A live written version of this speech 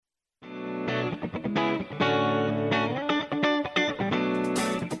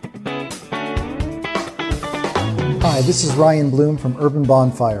Hi, this is Ryan Bloom from Urban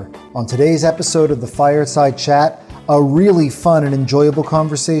Bonfire. On today's episode of the Fireside Chat, a really fun and enjoyable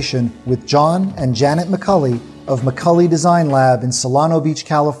conversation with John and Janet McCulley of McCulley Design Lab in Solano Beach,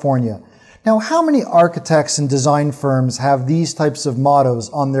 California. Now, how many architects and design firms have these types of mottos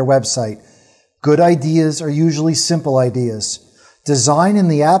on their website? Good ideas are usually simple ideas. Design in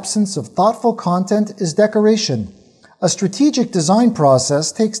the absence of thoughtful content is decoration. A strategic design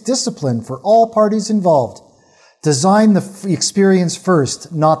process takes discipline for all parties involved. Design the experience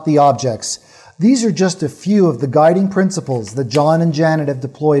first, not the objects. These are just a few of the guiding principles that John and Janet have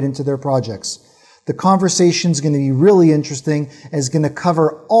deployed into their projects. The conversation is going to be really interesting and is going to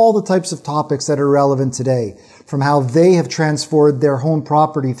cover all the types of topics that are relevant today, from how they have transformed their home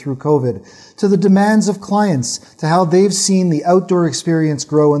property through COVID, to the demands of clients, to how they've seen the outdoor experience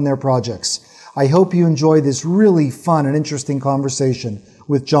grow in their projects. I hope you enjoy this really fun and interesting conversation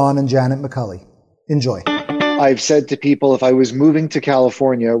with John and Janet McCulley. Enjoy. I've said to people, if I was moving to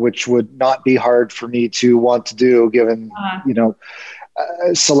California, which would not be hard for me to want to do, given,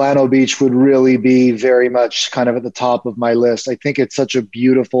 Solano Beach would really be very much kind of at the top of my list. I think it's such a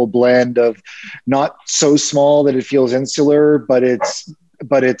beautiful blend of not so small that it feels insular, but it's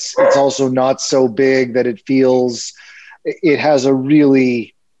also not so big that it has a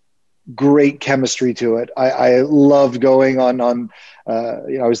really great chemistry to it. I loved going on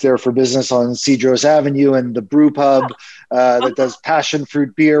I was there for business on Cedros Avenue and the brew pub that does passion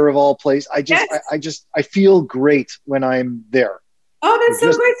fruit beer of all places. I feel great when I'm there. Oh, that's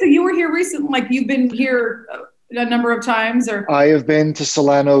so great. So you were here recently, like you've been here a number of times, or? I have been to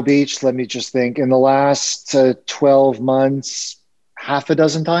Solano Beach. Let me just think. In the last 12 months, half a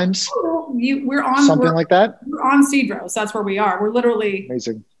dozen times. Oh, we're on something like that. We're on Cedros. That's where we are. We're literally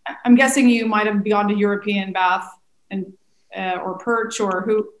amazing. I'm guessing you might have gone to European Bath and or Perch or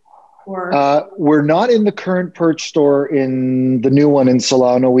who. We're not in the current Perch store in the new one in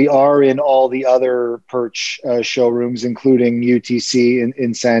Solano. We are in all the other Perch showrooms, including UTC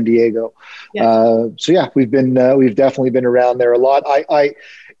in San Diego. Yes. We've definitely been around there a lot.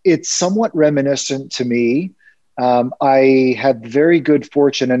 It's somewhat reminiscent to me. I had very good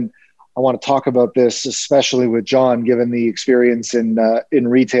fortune, and I want to talk about this, especially with John, given the experience in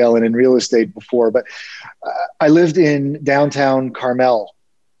retail and in real estate before. But I lived in downtown Carmel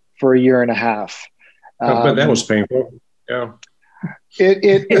for a year and a half. But that was painful. Yeah.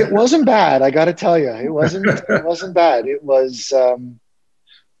 It wasn't bad. I got to tell you, it wasn't bad. It was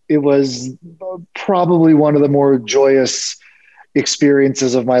probably one of the more joyous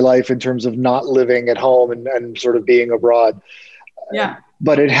experiences of my life in terms of not living at home and sort of being abroad. Yeah.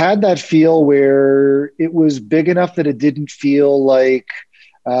 But it had that feel where it was big enough that it didn't feel like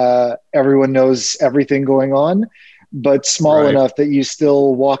everyone knows everything going on, but small enough that you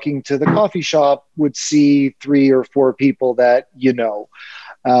still walking to the coffee shop would see 3 or 4 people that you know.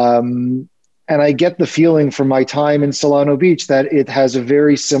 And I get the feeling from my time in Solano Beach that it has a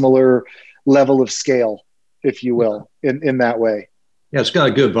very similar level of scale, if you will, in that way. Yeah, it's got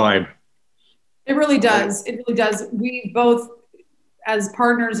a good vibe. It really does. It really does. We both, as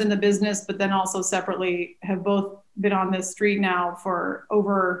partners in the business, but then also separately, have both been on this street now for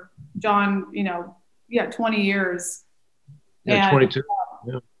over, John, 20 years. Yeah, 22.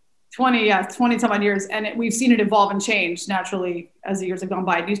 20 some odd years. And we've seen it evolve and change naturally as the years have gone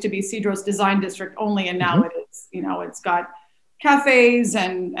by. It used to be Cedros Design District only, and now it is, it's got cafes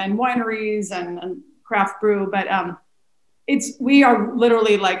and wineries and craft brew. But we are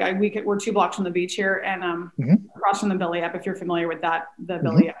literally we're 2 blocks from the beach here and across from the Billy Up, if you're familiar with that, the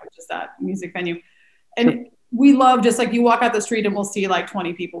Billy Up, which is that music venue. And we love, just like you walk out the street and we'll see like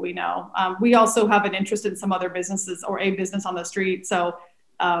 20 people we know. We also have an interest in some other businesses or a business on the street. So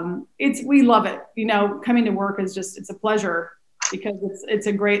we love it. Coming to work is it's a pleasure because it's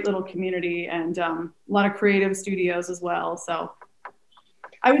a great little community and a lot of creative studios as well. So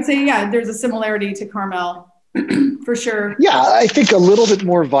I would say, there's a similarity to Carmel. For sure. Yeah, I think a little bit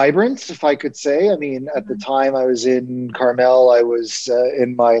more vibrant, if I could say. I mean, at the time I was in Carmel, I was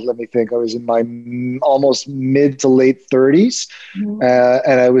in my almost mid to late 30s.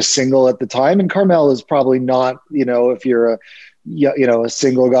 And I was single at the time. And Carmel is probably not, if you're a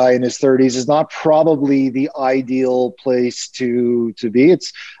single guy in his 30s, is not probably the ideal place to be.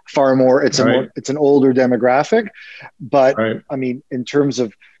 It's far more, it's an older demographic. But I mean, in terms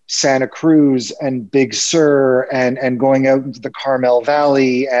of Santa Cruz and Big Sur and going out into the Carmel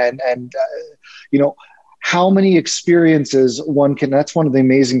Valley and how many experiences one can, that's one of the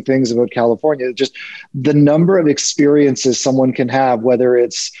amazing things about California, just the number of experiences someone can have, whether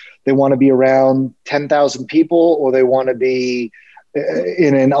it's they want to be around 10,000 people or they want to be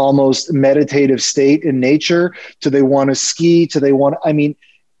in an almost meditative state in nature? Do they want to ski? Do they want, I mean,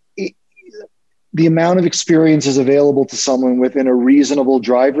 the amount of experiences available to someone within a reasonable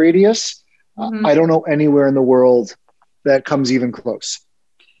drive radius, I don't know anywhere in the world that comes even close.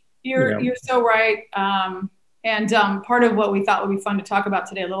 You're so right. And part of what we thought would be fun to talk about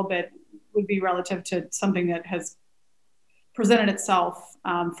today a little bit would be relative to something that has presented itself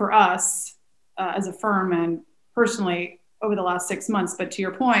for us as a firm and personally over the last 6 months. But to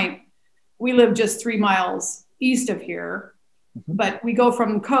your point, we live just 3 miles east of here, but we go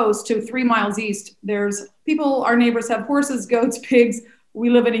from coast to 3 miles east. There's people, our neighbors have horses, goats, pigs. We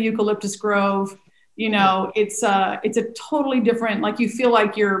live in a eucalyptus grove. You know, it's a totally different, like you feel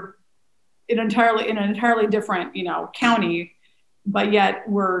like you're in an entirely different, you know, county, but yet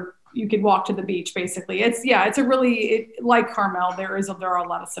you could walk to the beach basically. It's a really, like Carmel, there are a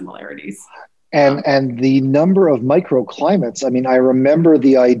lot of similarities. And the number of microclimates. I mean, I remember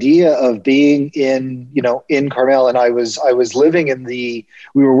the idea of being in Carmel, and I was living we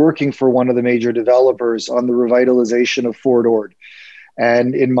were working for one of the major developers on the revitalization of Fort Ord.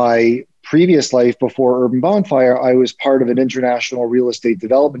 And in my previous life before Urban Bonfire, I was part of an international real estate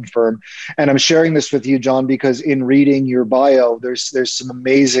development firm. And I'm sharing this with you, John, because in reading your bio, there's some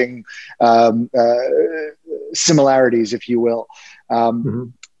amazing similarities, if you will.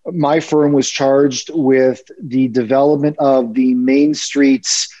 My firm was charged with the development of the main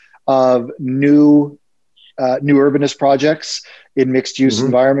streets of new urbanist projects in mixed use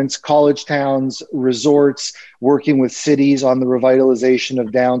environments, college towns, resorts, working with cities on the revitalization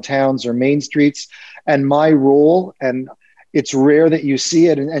of downtowns or main streets. And my role, and it's rare that you see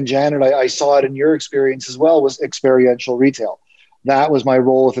it, and Janet, I saw it in your experience as well, was experiential retail. That was my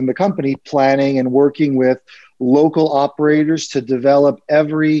role within the company, planning and working with local operators to develop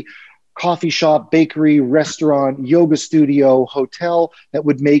every coffee shop, bakery, restaurant, yoga studio, hotel that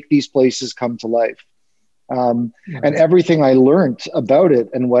would make these places come to life. And everything I learned about it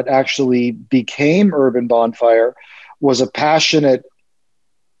and what actually became Urban Bonfire was a passionate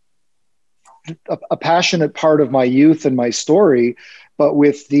part of my youth and my story, but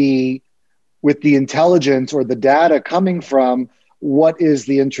with the intelligence or the data coming from what is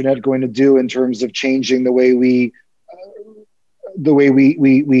the internet going to do in terms of changing the way we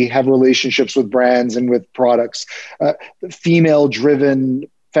have relationships with brands and with products, female-driven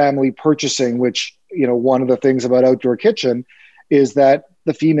family purchasing, which, you know, one of the things about Outdoor Kitchen is that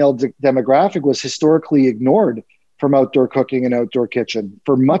the female demographic was historically ignored from outdoor cooking and Outdoor Kitchen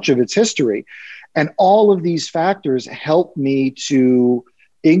for much of its history. And all of these factors helped me to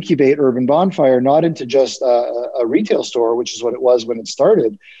incubate Urban Bonfire, not into just a retail store, which is what it was when it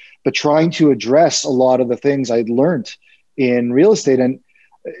started, but trying to address a lot of the things I'd learned in real estate. And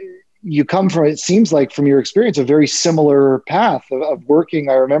you come from, it seems like from your experience, a very similar path of working.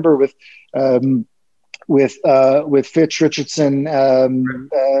 I remember with Fitch Richardson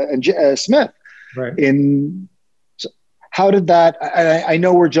and Smith. Right. How did that? I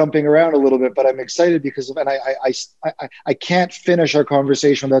know we're jumping around a little bit, but I'm excited because I can't finish our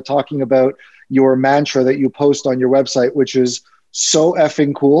conversation without talking about your mantra that you post on your website, which is so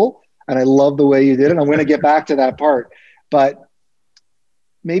effing cool, and I love the way you did it. I'm going to get back to that part, but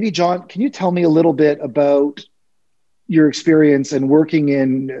maybe John, can you tell me a little bit about your experience in working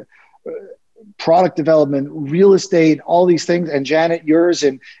in product development, real estate, all these things, and Janet, yours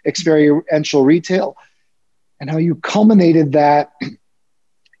in experiential retail, and how you culminated that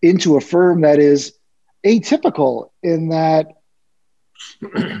into a firm that is atypical in that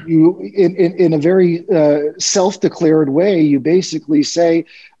you, in a very self-declared way, you basically say,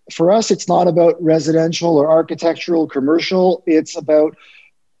 for us, it's not about residential or architectural, commercial. It's about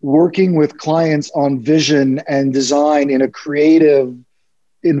working with clients on vision and design in a creative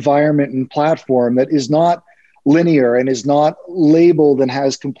environment and platform that is not linear and is not labeled and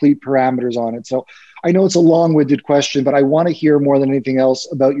has complete parameters on it. So I know it's a long-winded question, but I want to hear more than anything else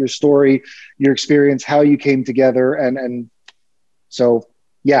about your story, your experience, how you came together, and so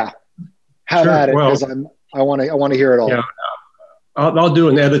yeah, have at it, because I want to hear it all. Yeah, I'll do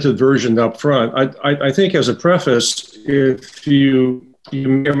an edited version up front. I think as a preface, if you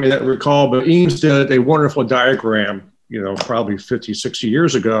may not recall, but Eames did a wonderful diagram, probably 50, 60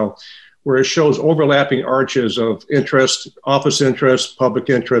 years ago, where it shows overlapping arches of interest, office interest, public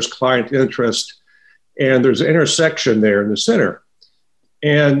interest, client interest. And there's an intersection there in the center.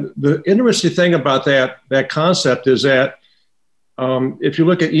 And the interesting thing about that concept is that if you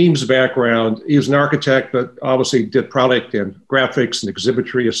look at Eames' background, he was an architect, but obviously did product and graphics and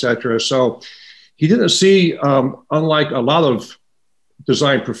exhibitry, et cetera. So he didn't see, unlike a lot of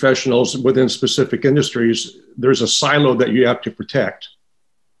design professionals within specific industries, there's a silo that you have to protect.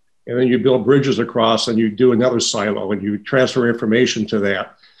 And then you build bridges across and you do another silo and you transfer information to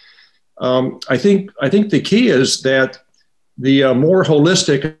that. I think the key is that the more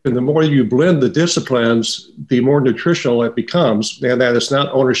holistic and the more you blend the disciplines, the more nutritional it becomes, and that it's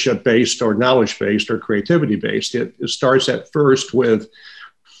not ownership-based or knowledge-based or creativity-based. It starts at first with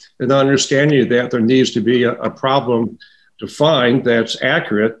an understanding that there needs to be a problem defined that's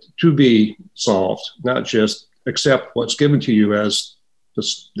accurate to be solved, not just accept what's given to you as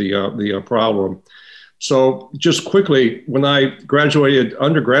the problem. So just quickly, when I graduated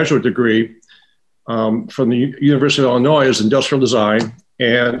undergraduate degree from the University of Illinois as industrial design,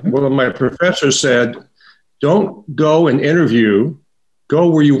 and one of my professors said, don't go and interview, go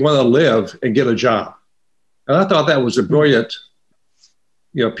where you want to live and get a job. And I thought that was a brilliant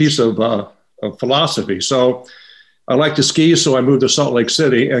piece of philosophy. So I like to ski, so I moved to Salt Lake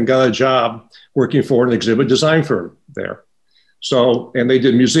City and got a job working for an exhibit design firm there. So, and they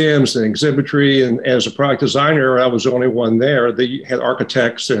did museums and exhibitry, and as a product designer, I was the only one there. They had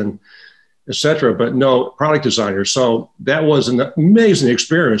architects and et cetera, but no product designers. So that was an amazing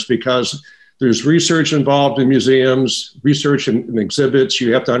experience because there's research involved in museums, research in exhibits.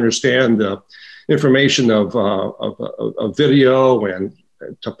 You have to understand the information of video and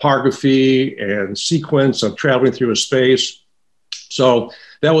topography and sequence of traveling through a space. So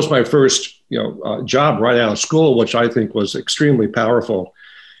that was my first job right out of school, which I think was extremely powerful.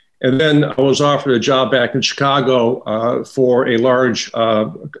 And then I was offered a job back in Chicago for a large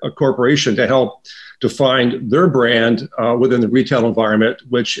corporation to help define their brand within the retail environment,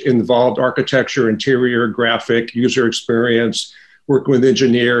 which involved architecture, interior, graphic, user experience, working with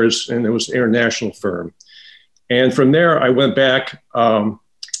engineers, and it was an international firm. And from there, I went back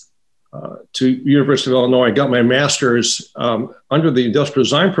to University of Illinois. I got my master's under the industrial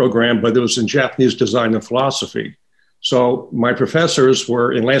design program, but it was in Japanese design and philosophy. So my professors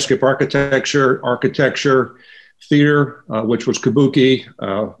were in landscape architecture, theater, which was kabuki,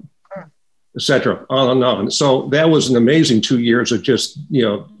 et cetera, on and on. So that was an amazing 2 years of just,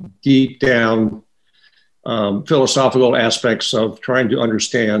 deep down philosophical aspects of trying to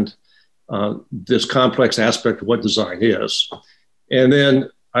understand this complex aspect of what design is. And then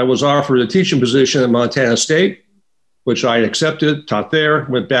I was offered a teaching position at Montana State, which I accepted, taught there,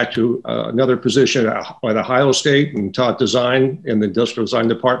 went back to another position at Ohio State and taught design in the industrial design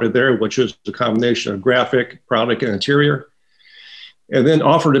department there, which is a combination of graphic, product, and interior. And then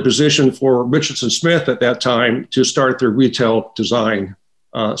offered a position for Richardson Smith at that time to start their retail design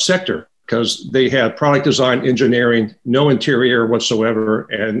sector, because they had product design, engineering, no interior whatsoever,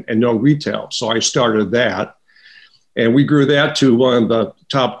 and no retail. So I started that. And we grew that to one of the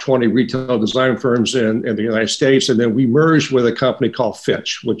top 20 retail design firms in the United States. And then we merged with a company called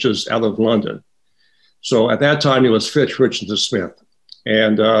Fitch, which is out of London. So at that time, it was Fitch, Richardson Smith,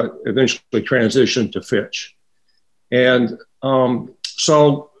 and eventually transitioned to Fitch. And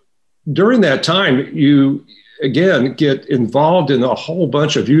so during that time, you, again, get involved in a whole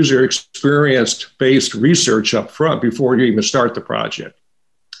bunch of user experience-based research up front before you even start the project.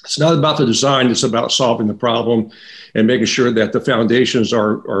 It's not about the design, it's about solving the problem and making sure that the foundations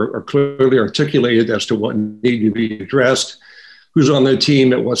are clearly articulated as to what need to be addressed, who's on the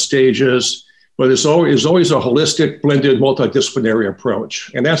team at what stages. But it's always a holistic, blended, multidisciplinary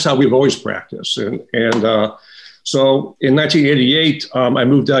approach. And that's how we've always practiced. So in 1988, I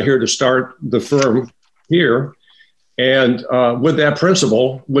moved out here to start the firm here. And with that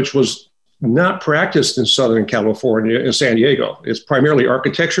principle, which was not practiced in Southern California, in San Diego. It's primarily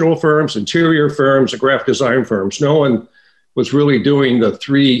architectural firms, interior firms, and graphic design firms. No one was really doing the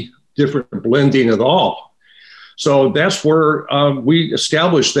three different blending at all. So that's where we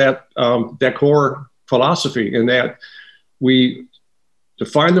established that core philosophy, in that we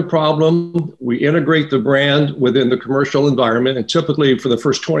define the problem, we integrate the brand within the commercial environment, and typically for the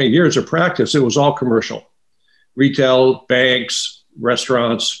first 20 years of practice, it was all commercial. Retail, banks,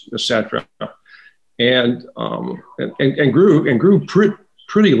 restaurants, et cetera, and grew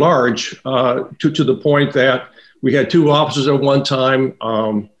pretty large to the point that we had two offices at one time.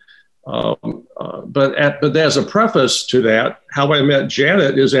 But as a preface to that, how I met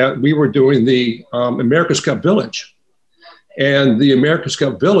Janet is that we were doing the America's Cup Village, and the America's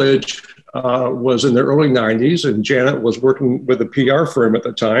Cup Village was in the early 90s, and Janet was working with a PR firm at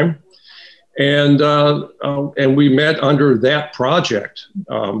the time. And we met under that project,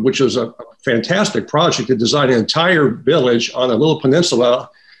 which was a fantastic project to design an entire village on a little peninsula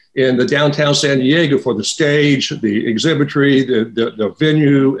in the downtown San Diego for the stage, the exhibitry, the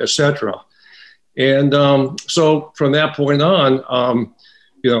venue, et cetera. And so from that point on,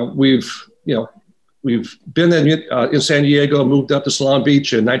 we've been in San Diego, moved up to Solana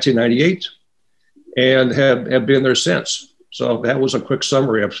Beach in 1998, and have been there since. So that was a quick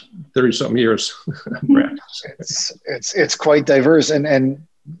summary of 30-something years. It's quite diverse. And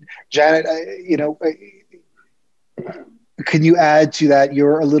Janet, can you add to that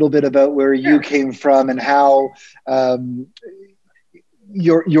a little bit about where you came from and how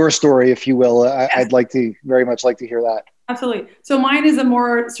your story, if you will? I'd very much like to hear that. Absolutely. So mine is a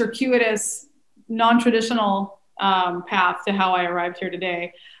more circuitous, non-traditional path to how I arrived here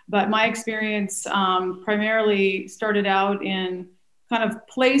today. But my experience primarily started out in kind of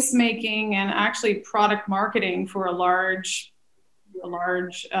placemaking and actually product marketing for a large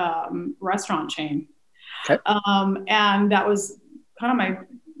restaurant chain. Okay. And that was kind of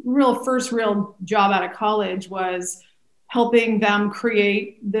my first real job out of college, was helping them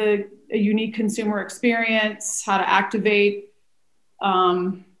create a unique consumer experience, how to activate,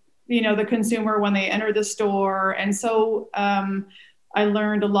 the consumer when they enter the store. And so I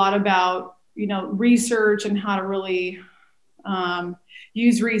learned a lot about, research and how to really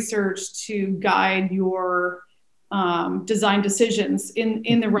use research to guide your design decisions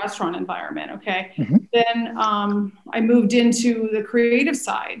in the restaurant environment. Okay. Mm-hmm. Then I moved into the creative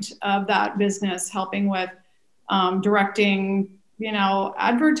side of that business, helping with directing,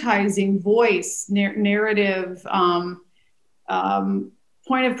 advertising, voice, narrative,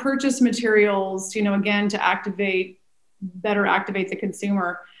 point of purchase materials, again, to better activate the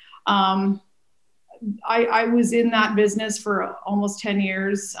consumer. I was in that business for almost 10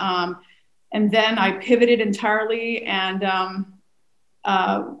 years. And then I pivoted entirely, and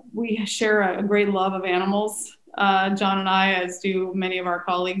we share a great love of animals. John and I, as do many of our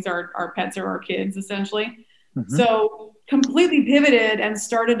colleagues, our pets are our kids, essentially. Mm-hmm. So completely pivoted and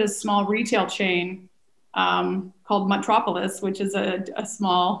started a small retail chain called Metropolis, which is a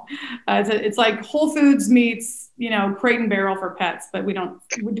small, it's like Whole Foods meets, Crate and Barrel for pets, but we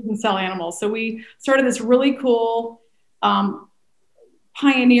didn't sell animals. So we started this really cool,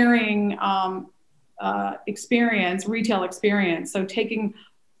 pioneering retail experience. So taking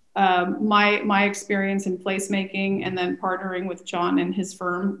my experience in placemaking and then partnering with John and his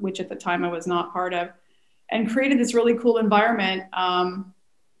firm, which at the time I was not part of, and created this really cool environment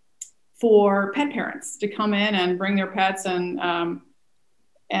for pet parents to come in and bring their pets and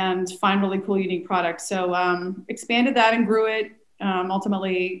find really cool, unique products. So expanded that and grew it,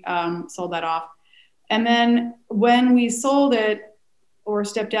 ultimately sold that off. And then when we sold it, or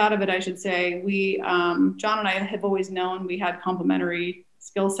stepped out of it, I should say, John and I have always known we had complementary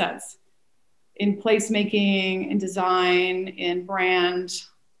skill sets in placemaking, in design, in brand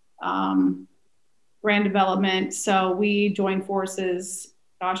development. So we joined forces,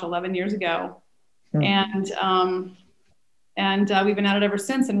 11 years ago. Mm. And we've been at it ever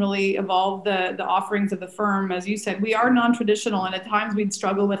since and really evolved the offerings of the firm. As you said, we are non-traditional, and at times we'd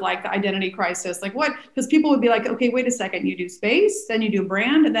struggle with like the identity crisis. Like what? Because people would be like, okay, wait a second, you do space, then you do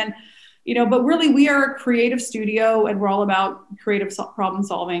brand, and then, but really we are a creative studio and we're all about creative problem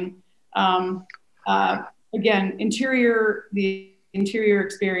solving. Again, the interior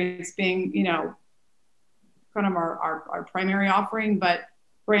experience being, kind of our primary offering, but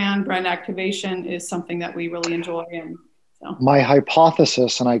brand activation is something that we really enjoy. And so. My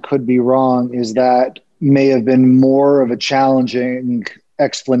hypothesis, and I could be wrong, is that may have been more of a challenging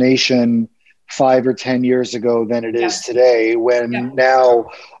explanation 5 or 10 years ago than it is today, when now,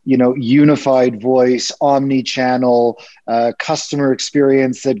 unified voice, omni-channel, customer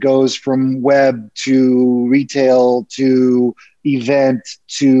experience that goes from web to retail to event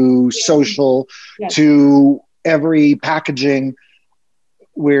to social to every packaging,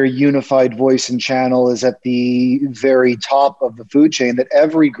 where unified voice and channel is at the very top of the food chain that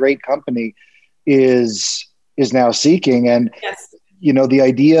every great company is now seeking. And, the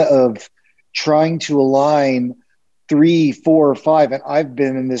idea of trying to align 3, 4, 5, and I've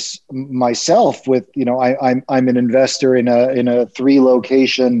been in this myself with, I'm an investor in a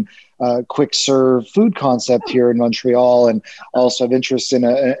 3-location quick serve food concept here in Montreal, and also have interest in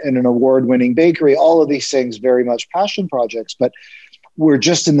an award-winning bakery. All of these things, very much passion projects, but we're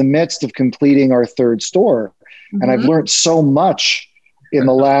just in the midst of completing our 3rd store. Mm-hmm. And I've learned so much in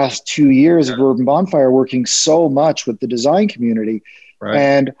the last 2 years of Urban Bonfire, working so much with the design community. Right.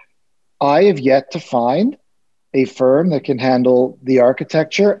 And I have yet to find a firm that can handle the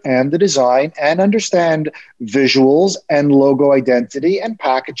architecture and the design and understand visuals and logo identity and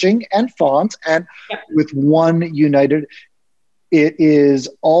packaging and font, and with one united. It is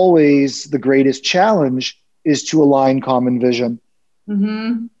always the greatest challenge is to align common vision.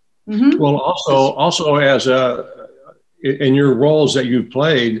 Mm-hmm. Well, also as in your roles that you've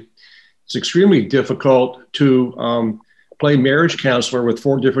played, it's extremely difficult to play marriage counselor with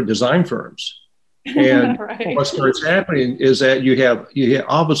 4 different design firms. And right. what starts happening is that you have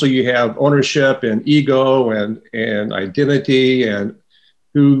obviously you have ownership and ego and identity and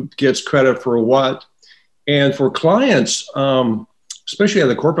who gets credit for what. And for clients, especially at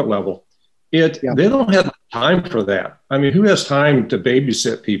the corporate level, they don't have time for that. I mean, who has time to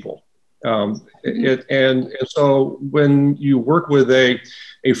babysit people? And so when you work with a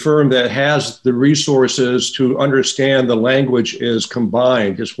firm that has the resources to understand the language is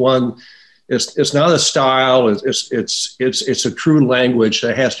combined, it's not a style, it's a true language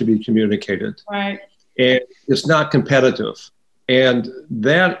that has to be communicated. Right. And it's not competitive. And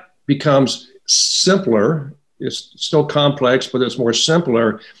that becomes simpler. It's still complex, but it's more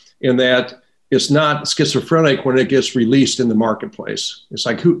simpler in that it's not schizophrenic when it gets released in the marketplace. It's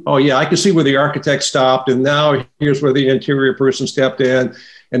like, I can see where the architect stopped, and now here's where the interior person stepped in.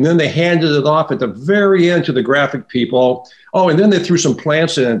 And then they handed it off at the very end to the graphic people. Oh, and then they threw some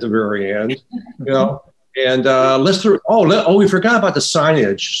plants in at the very end, And we forgot about the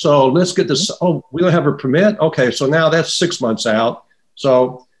signage. So let's get this. Oh, we don't have a permit. Okay, so now that's 6 months out.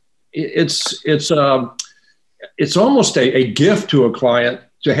 So it's almost a gift to a client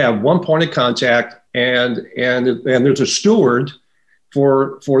to have one point of contact, and there's a steward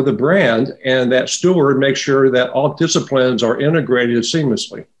for the brand, and that steward makes sure that all disciplines are integrated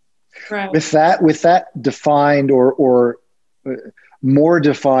seamlessly. Right. With that defined or more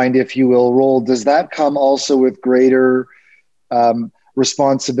defined, if you will, role, does that come also with greater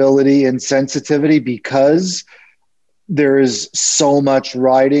responsibility and sensitivity because there is so much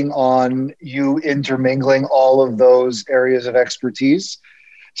riding on you intermingling all of those areas of expertise?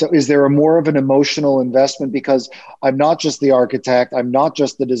 So is there a more of an emotional investment because I'm not just the architect, I'm not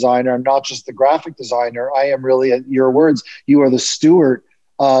just the designer, I'm not just the graphic designer, I am really, in your words, you are the steward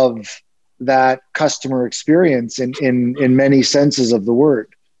of that customer experience in many senses of the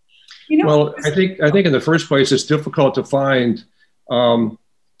word? Well, I think in the first place, it's difficult to find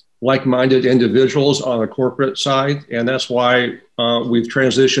like-minded individuals on the corporate side. And that's why we've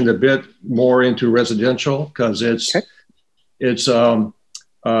transitioned a bit more into residential, because it's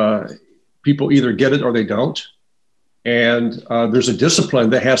people either get it or they don't. And there's a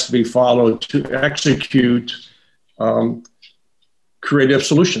discipline that has to be followed to execute creative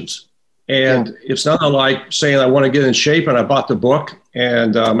solutions. And it's not like saying, I want to get in shape and I bought the book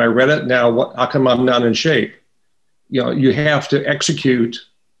and I read it. Now, how come I'm not in shape? You have to execute,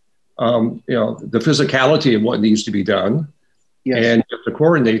 the physicality of what needs to be done. Yes. And you have to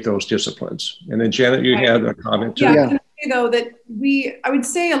coordinate those disciplines. And then Janet, you had a comment too. Yeah, though that I would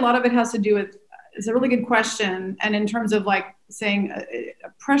say a lot of it has to do with, it's a really good question. And in terms of like saying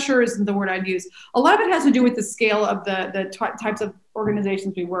pressure isn't the word I'd use. A lot of it has to do with the scale of the types of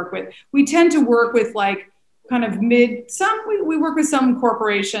organizations we work with. We tend to work with like kind of we work with some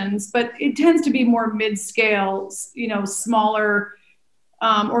corporations, but it tends to be more mid-scale, smaller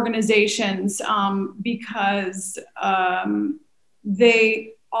organizations because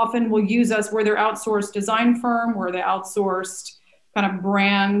they often will use us. We're their outsourced design firm, we're the outsourced kind of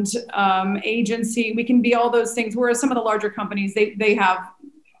brand agency. We can be all those things. Whereas some of the larger companies, they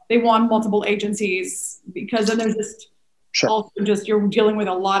want multiple agencies because then there's just you're dealing with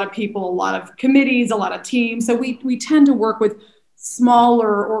a lot of people, a lot of committees, a lot of teams. So we tend to work with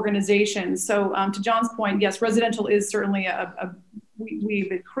smaller organizations. So to John's point, yes, residential is certainly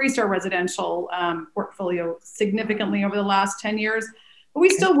we've increased our residential portfolio significantly over the last 10 years, but we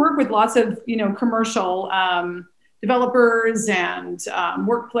still work with lots of, commercial developers and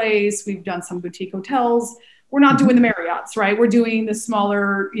workplace. We've done some boutique hotels. We're not doing the Marriotts, right? We're doing the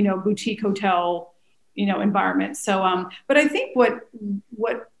smaller, boutique hotel, environment. So, but I think what,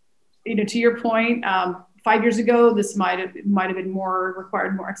 to your point, 5 years ago, this might have been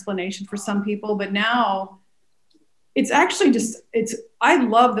required more explanation for some people, but now it's actually I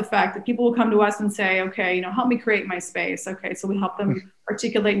love the fact that people will come to us and say, okay, help me create my space. Okay. So we help them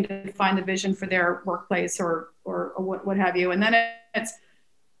articulate and define the vision for their workplace or what have you. And then it's,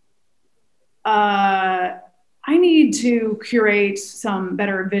 I need to curate some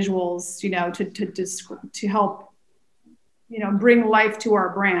better visuals, to help, bring life to our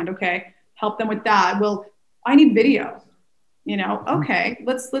brand. Okay. Help them with that. Well, I need video, okay,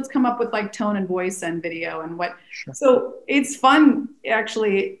 let's come up with like tone and voice and video and what. Sure. So it's fun,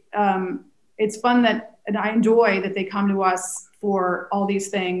 actually. It's fun and I enjoy that they come to us for all these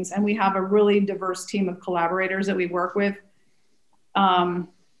things. And we have a really diverse team of collaborators that we work with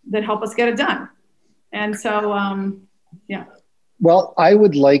that help us get it done. And so, Well, I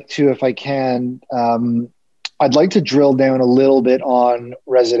would like to, if I can, I'd like to drill down a little bit on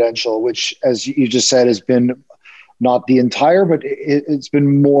residential, which, as you just said, has been not the entire, but it's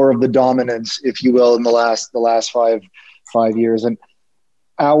been more of the dominance, if you will, in the last 5 years. And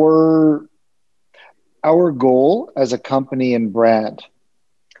our goal as a company and brand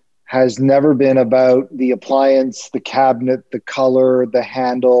has never been about the appliance, the cabinet, the color, the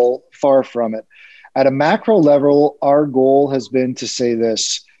handle, far from it. At a macro level, our goal has been to say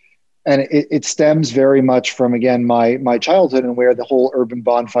this, and it stems very much from, again, my childhood and where the whole Urban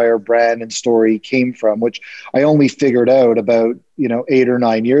Bonfire brand and story came from, which I only figured out about 8 or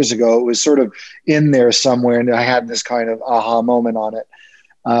 9 years ago. It was sort of in there somewhere, and I had this kind of aha moment on it.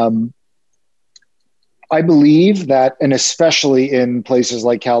 I believe that, and especially in places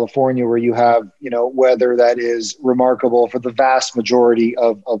like California, where you have weather that is remarkable for the vast majority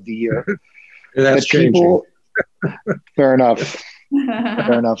of the year. That's changing. Fair enough.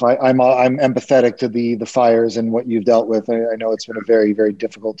 Fair enough. I'm empathetic to the fires and what you've dealt with. I know it's been a very, very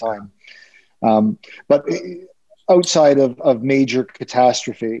difficult time. But outside of major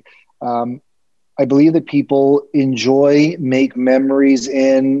catastrophe, I believe that people enjoy, make memories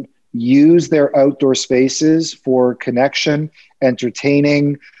in, use their outdoor spaces for connection,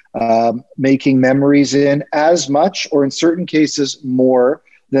 entertaining, making memories in as much, or in certain cases more,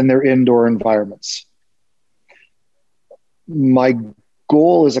 than their indoor environments. My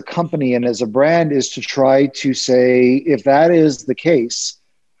goal as a company and as a brand is to try to say, if that is the case,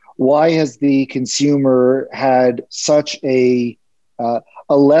 why has the consumer had such a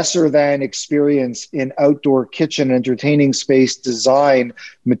lesser than experience in outdoor kitchen entertaining space design,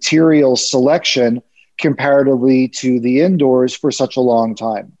 material selection, comparatively to the indoors for such a long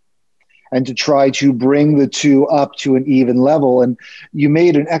time? And to try to bring the two up to an even level. And you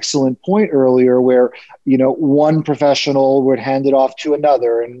made an excellent point earlier where, one professional would hand it off to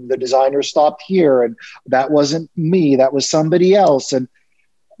another and the designer stopped here and that wasn't me, that was somebody else. And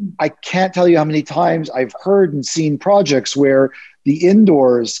I can't tell you how many times I've heard and seen projects where the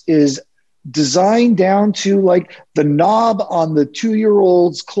indoors is designed down to like the knob on the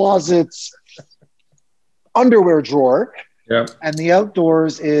 2-year-old's closet's underwear drawer. Yeah. And the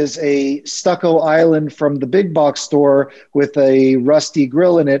outdoors is a stucco island from the big box store with a rusty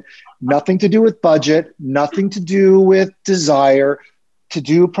grill in it. Nothing to do with budget, nothing to do with desire, to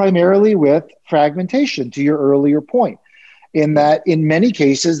do primarily with fragmentation, to your earlier point. In that, in many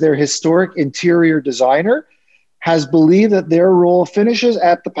cases, their historic interior designer has believed that their role finishes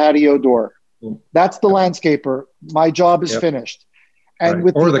at the patio door. That's the landscaper. My job is finished. And right.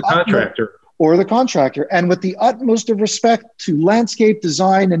 with the contractor. Or the contractor. And with the utmost of respect to landscape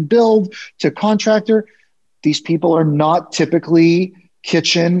design and build, to contractor, these people are not typically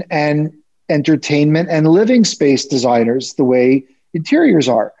kitchen and entertainment and living space designers the way interiors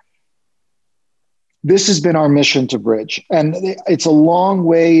are. This has been our mission to bridge. And it's a long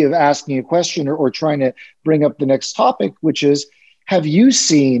way of asking a question or trying to bring up the next topic, which is, have you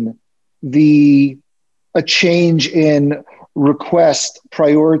seen a change in request,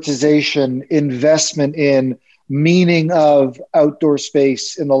 prioritization, investment in, meaning of outdoor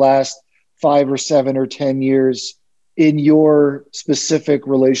space in the last 5 or 7 or 10 years in your specific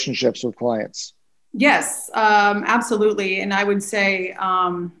relationships with clients? Yes, absolutely. And I would say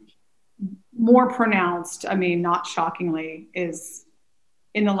more pronounced, not shockingly, is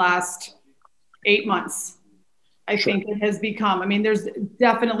in the last 8 months. I think it has become, there's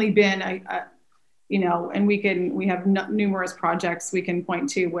definitely been and we have numerous projects we can point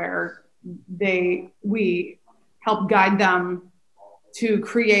to where we help guide them to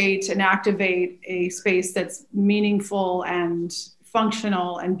create and activate a space that's meaningful and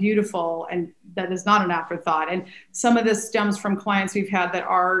functional and beautiful, and that is not an afterthought. And some of this stems from clients we've had that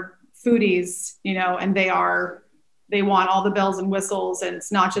are foodies, and they want all the bells and whistles, and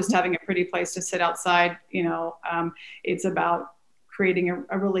it's not just having a pretty place to sit outside. It's about creating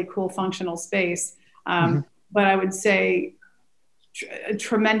a really cool functional space. But I would say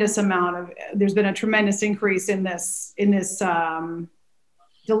there's been a tremendous increase in this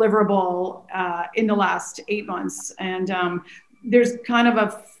deliverable in the last 8 months. And there's kind of a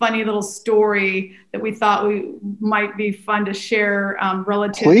funny little story that we thought might be fun to share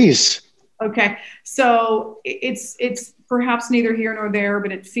relative. Please. Okay. So it's perhaps neither here nor there,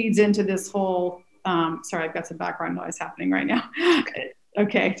 but it feeds into this whole, sorry, I've got some background noise happening right now.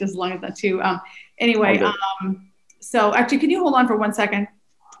 Okay. Just as long as that too. Anyway, so actually, can you hold on for 1 second?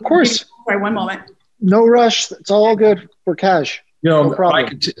 Of course. Sorry, one moment. No rush. It's all good for cash. No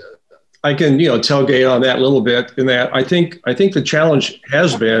problem. I can tailgate on that a little bit in that I think the challenge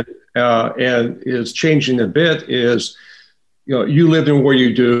has been and is changing a bit is you lived in where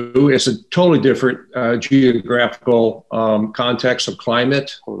you do. It's a totally different geographical context of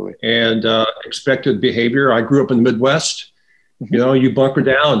climate and expected behavior. I grew up in the Midwest. You bunker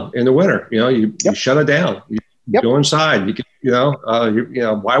down in the winter. You shut it down. You go inside.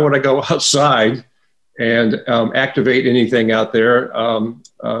 Why would I go outside and activate anything out there?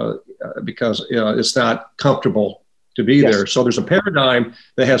 Because it's not comfortable to be there. So there's a paradigm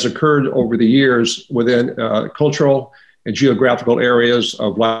that has occurred over the years within cultural and geographical areas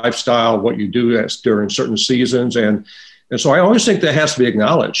of lifestyle, what you do during certain seasons. And so I always think that has to be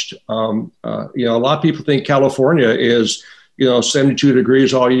acknowledged. A lot of people think California is, 72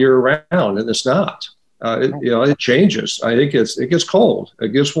 degrees all year round, and it's not. It changes. I think it gets cold, it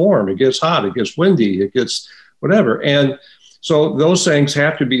gets warm, it gets hot, it gets windy, it gets whatever. And so those things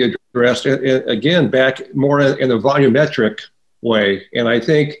have to be addressed, again, back more in a volumetric way. And I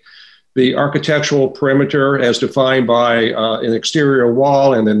think the architectural perimeter as defined by an exterior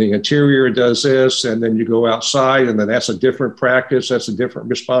wall, and then the interior does this, and then you go outside, and then that's a different practice, that's a different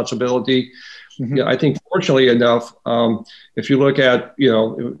responsibility. I think fortunately enough, if you look at,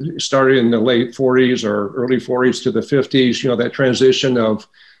 started in the late 40s or early 40s to the 50s, that transition of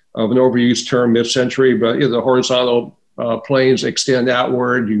an overused term mid-century, but the horizontal planes extend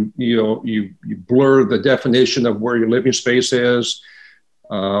outward. You blur the definition of where your living space is,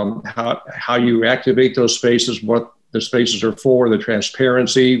 how you activate those spaces, what the spaces are for, the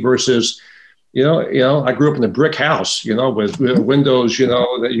transparency versus, I grew up in a brick house, with windows,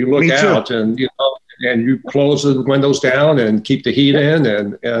 that you look out and, and you close the windows down and keep the heat in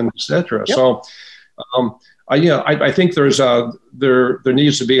and et cetera. So, I think there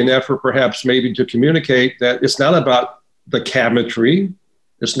needs to be an effort perhaps maybe to communicate that it's not about the cabinetry.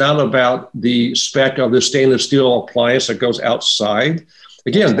 It's not about the spec of the stainless steel appliance that goes outside.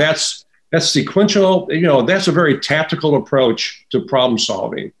 Again, that's sequential, that's a very tactical approach to problem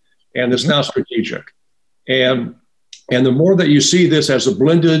solving, and it's not strategic. And the more that you see this as a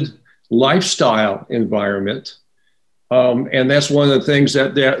blended lifestyle environment, and that's one of the things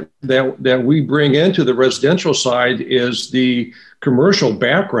that we bring into the residential side is the commercial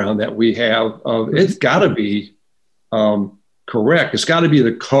background that we have of it's got to be correct. It's got to be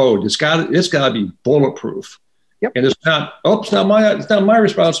the code. It's got to be bulletproof. Yep. And it's not my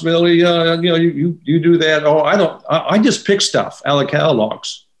responsibility. You do that. Oh, I just pick stuff out of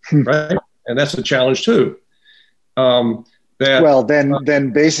catalogs, right? And that's a challenge too. Then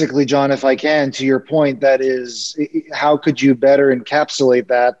basically, John, if I can, to your point, that is, how could you better encapsulate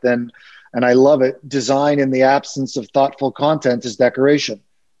that than, and I love it, design in the absence of thoughtful content is decoration.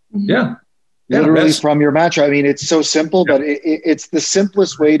 Yeah. Literally from your mantra. I mean, it's so simple, but it's the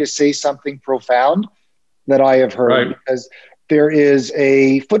simplest way to say something profound that I have heard, because there is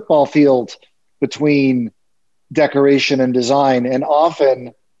a football field between decoration and design, and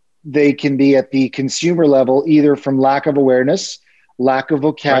often they can be at the consumer level, either from lack of awareness, lack of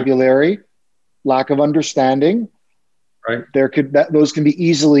vocabulary, lack of understanding. Right. Those can be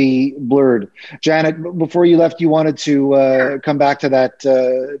easily blurred. Janet, before you left, you wanted to come back to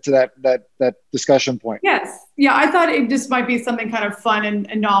that discussion point. Yes. Yeah, I thought it just might be something kind of fun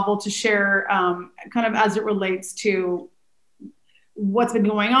and novel to share, kind of as it relates to what's been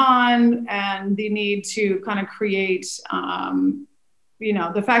going on and the need to kind of create,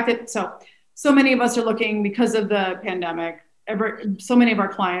 the fact that so many of us are looking, because of the pandemic, so many of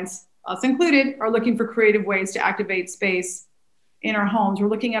our clients, us included, are looking for creative ways to activate space in our homes. We're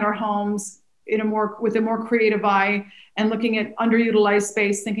looking at our homes with a more creative eye and looking at underutilized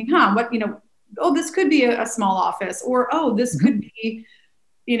space, thinking, this could be a small office, or, this could be,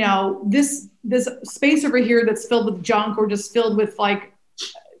 this space over here that's filled with junk or just filled with like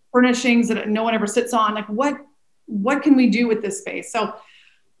furnishings that no one ever sits on. Like what can we do with this space? So,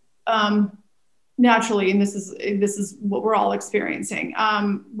 naturally, and this is what we're all experiencing.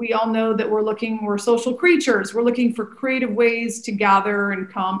 We all know that we're social creatures. We're looking for creative ways to gather and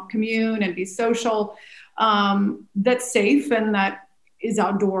commune and be social, that's safe and that is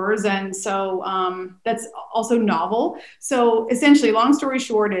outdoors. And so that's also novel. So essentially, long story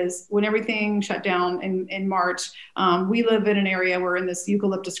short is, when everything shut down in March, we live in an area, we're in this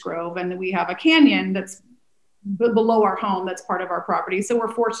eucalyptus grove, and we have a canyon that's below our home that's part of our property. So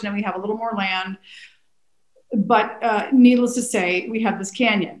we're fortunate we have a little more land, but needless to say, we have this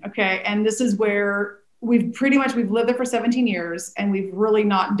canyon. Okay. And this is where we've lived there for 17 years and we've really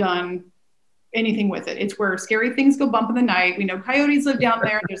not done anything with it. It's where scary things go bump in the night. We know coyotes live down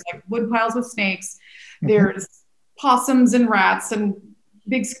there. There's like wood piles with snakes. There's possums and rats and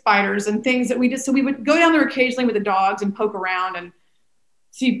big spiders and things that so we would go down there occasionally with the dogs and poke around, and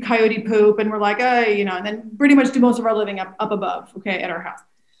see coyote poop, and we're like, and then pretty much do most of our living up above, okay, at our house.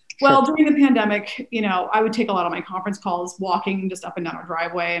 Well, during the pandemic, I would take a lot of my conference calls walking just up and down our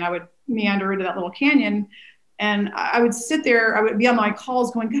driveway, and I would meander into that little canyon, and I would sit there. I would be on my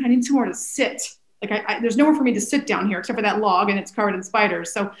calls going, God, I need somewhere to sit. Like there's nowhere for me to sit down here except for that log, and it's covered in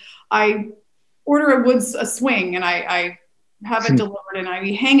spiders. So I order a swing, and I have it delivered, and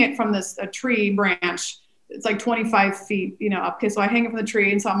I hang it from a tree branch. It's like 25 feet, up. Okay, so I hang it from the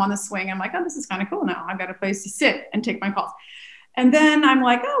tree, and so I'm on the swing. I'm like, oh, this is kind of cool now. I've got a place to sit and take my calls. And then I'm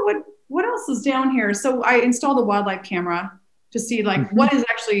like, oh, what else is down here? So I installed a wildlife camera to see what is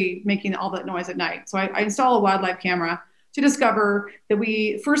actually making all that noise at night. So I install a wildlife camera to discover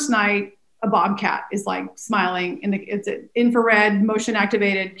that first night, a bobcat is like smiling it's an infrared motion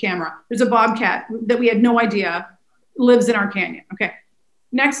activated camera. There's a bobcat that we had no idea lives in our canyon. Okay.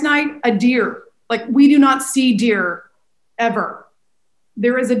 Next night, a deer. Like we do not see deer ever.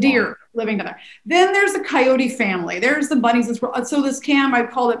 There is a deer living down there. Then there's the coyote family. There's the bunnies. So this cam, I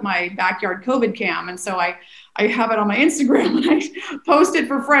called it my backyard COVID cam. And so I have it on my Instagram and I post it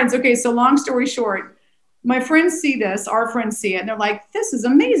for friends. Okay. So long story short, my friends see this, our friends see it, and they're like, this is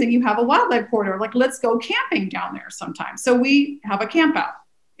amazing. You have a wildlife corridor. Like, let's go camping down there sometime. So we have a camp out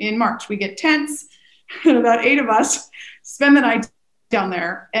in March. We get tents and about 8 of us spend the night down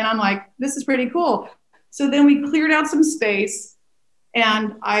there. And I'm like, this is pretty cool. So then we cleared out some space,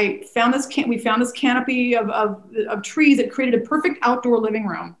 and I found we found this canopy of trees that created a perfect outdoor living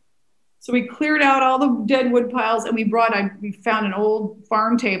room. So we cleared out all the dead wood piles, and we found an old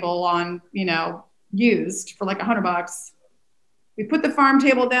farm table on, used for like $100. We put the farm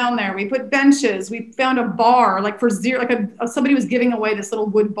table down there. We put benches. We found a bar, like for zero, somebody was giving away this little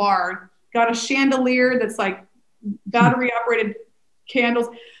wood bar. Got a chandelier that's like battery operated candles.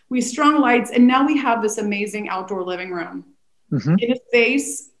 We strung lights, and now we have this amazing outdoor living room in a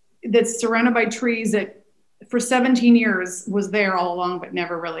space that's surrounded by trees that for 17 years was there all along, but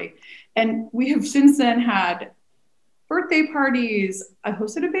never really. And we have since then had birthday parties. I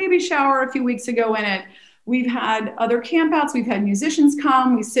hosted a baby shower a few weeks ago in it. We've had other campouts. We've had musicians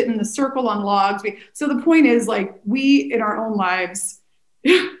come. We sit in the circle on logs. So the point is, we in our own lives,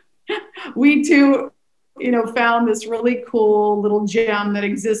 we too, found this really cool little gem that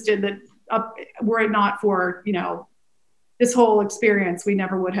existed that were it not for, this whole experience, we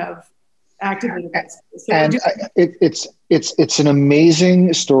never would have activated this. So and it's an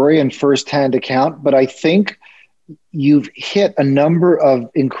amazing story and firsthand account, but I think you've hit a number of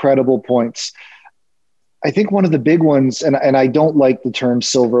incredible points. I think one of the big ones, and I don't like the term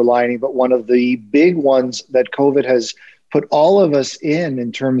silver lining, but one of the big ones that COVID has put all of us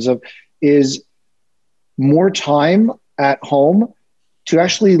in terms of is more time at home to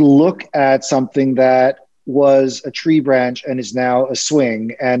actually look at something that was a tree branch and is now a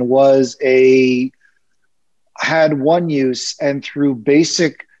swing and had one use, and through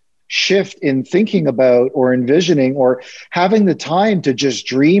basic shift in thinking about or envisioning or having the time to just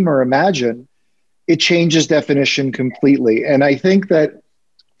dream or imagine, it changes definition completely. And I think that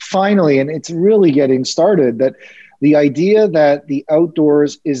finally, and it's really getting started, that the idea that the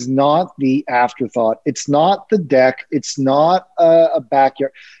outdoors is not the afterthought, it's not the deck, it's not a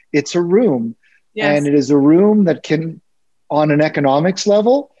backyard, it's a room. Yes. And it is a room that can, on an economics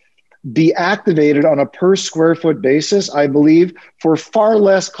level, be activated on a per square foot basis, I believe, for far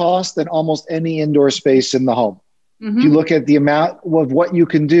less cost than almost any indoor space in the home. Mm-hmm. If you look at the amount of what you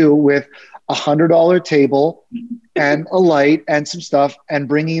can do with $100 table and a light and some stuff and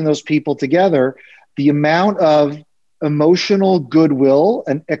bringing those people together, the amount of emotional goodwill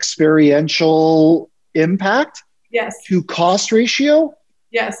and experiential impact to cost ratio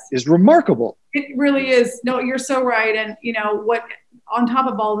is remarkable. It really is. No, you're so right. And what, on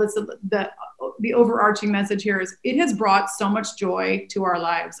top of all this, the overarching message here is it has brought so much joy to our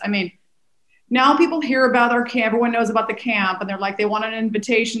lives. I mean, now people hear about our camp, everyone knows about the camp, and they're like, they want an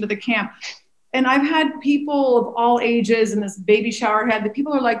invitation to the camp. And I've had people of all ages in this baby shower head that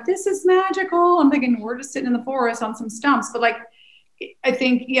people are like, this is magical. I'm thinking, we're just sitting in the forest on some stumps. But I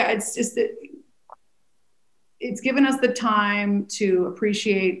think, it's just that it's given us the time to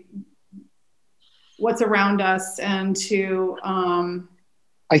appreciate what's around us and to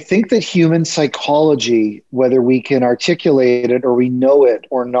I think that human psychology, whether we can articulate it or we know it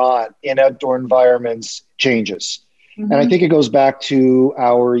or not in outdoor environments, changes. Mm-hmm. And I think it goes back to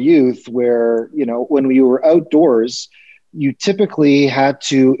our youth where, when we were outdoors, you typically had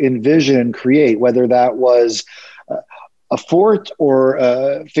to envision and create, whether that was a fort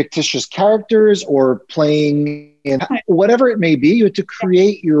or fictitious characters or playing in whatever it may be, you had to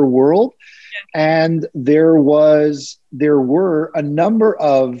create your world. And there were a number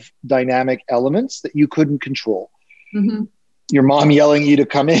of dynamic elements that you couldn't control. Mm-hmm. Your mom yelling at you to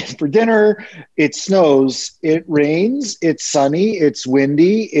come in for dinner. It snows, it rains, it's sunny, it's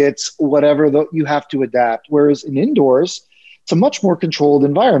windy, it's whatever you have to adapt. Whereas in indoors, it's a much more controlled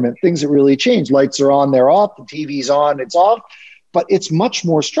environment. Things that really change. Lights are on, they're off. The TV's on, it's off. But it's much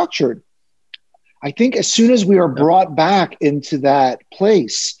more structured. I think as soon as we are brought back into that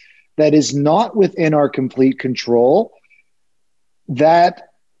place that is not within our complete control, that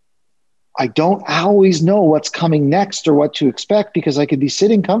I don't always know what's coming next or what to expect, because I could be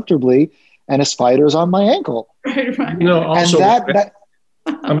sitting comfortably and a spider's on my ankle. Right. Also, and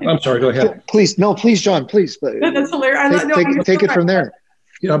I'm sorry, go ahead. Please, John, please. That's hilarious. Take it from there.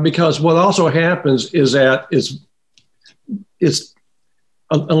 Yeah, because what also happens is that it's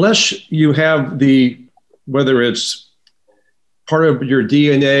unless you have whether it's part of your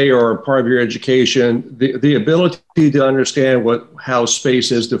DNA or part of your education, the ability to understand how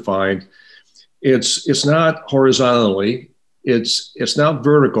space is defined. It's not horizontally, it's not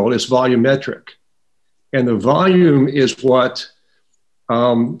vertical, it's volumetric. And the volume is what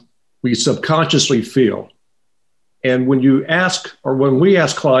we subconsciously feel. And when we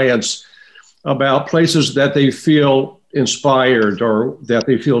ask clients about places that they feel inspired or that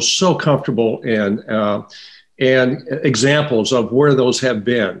they feel so comfortable in, and examples of where those have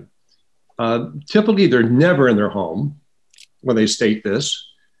been, typically they're never in their home when they state this.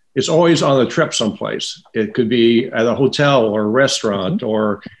 It's always on a trip someplace. It could be at a hotel or a restaurant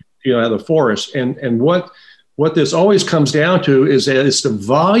or at the forest. And what this always comes down to is that it's the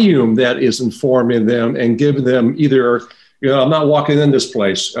volume that is informing them and giving them either, I'm not walking in this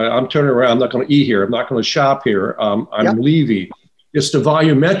place. I'm turning around. I'm not going to eat here. I'm not going to shop here. I'm leaving. It's the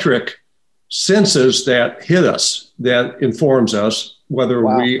volumetric senses that hit us that informs us whether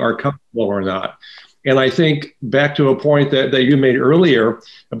we are comfortable or not. And I think back to a point that you made earlier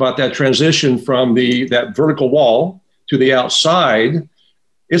about that transition from that vertical wall to the outside,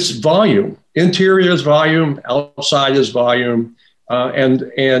 it's volume. Interior is volume, outside is volume. And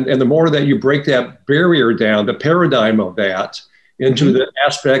the more that you break that barrier down, the paradigm of that into the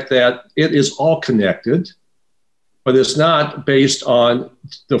aspect that it is all connected, but it's not based on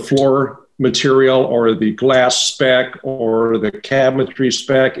the floor material or the glass spec or the cabinetry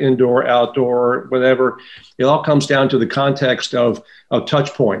spec, indoor, outdoor, whatever. It all comes down to the context of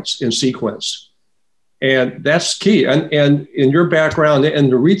touch points in sequence. And that's key. And in your background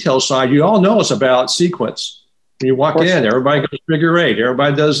in the retail side, you all know it's about sequence. When you walk in, everybody goes figure eight,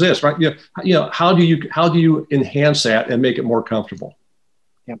 everybody does this, right? How do you enhance that and make it more comfortable?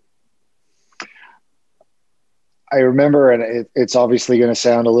 I remember, and it's obviously going to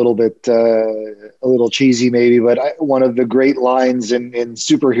sound a little cheesy maybe, but one of the great lines in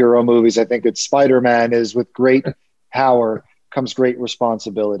superhero movies, I think it's Spider-Man, is with great power comes great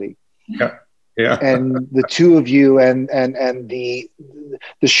responsibility. Yeah. And the two of you and the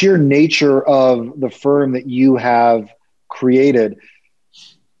sheer nature of the firm that you have created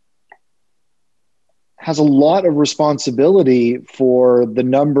has a lot of responsibility for the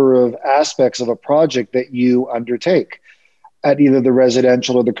number of aspects of a project that you undertake at either the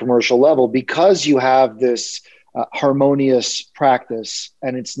residential or the commercial level, because you have this harmonious practice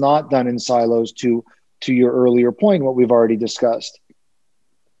and it's not done in silos, to your earlier point, what we've already discussed.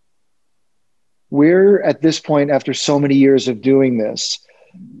 Where at this point, after so many years of doing this,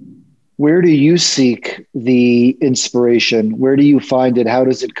 where do you seek the inspiration? Where do you find it? How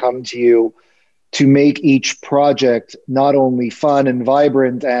does it come to you to make each project not only fun and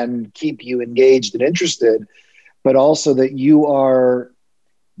vibrant and keep you engaged and interested, but also that you are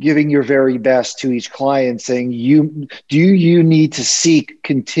giving your very best to each client, saying, do you need to seek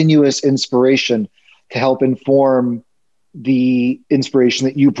continuous inspiration to help inform the inspiration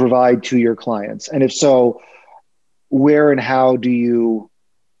that you provide to your clients? And if so, where and how do you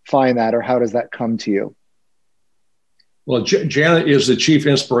find that, or how does that come to you? Well, Janet is the Chief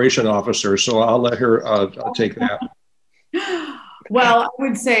Inspiration Officer, so I'll let her take that. Well, I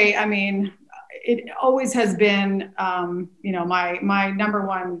would say, it always has been, my number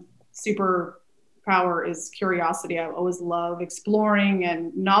one superpower is curiosity. I always love exploring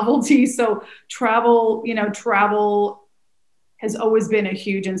and novelty. So travel has always been a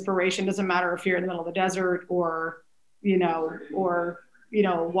huge inspiration. Doesn't matter if you're in the middle of the desert or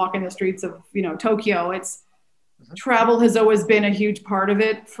walking the streets of, Tokyo. Travel has always been a huge part of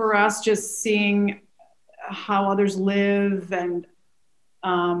it for us, just seeing how others live. And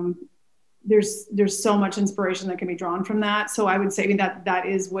there's so much inspiration that can be drawn from that. So I would say that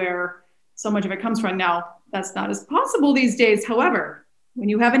is where so much of it comes from. Now, that's not as possible these days. However, when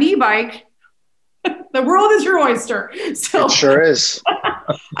you have an e-bike The world is your oyster. So It sure is.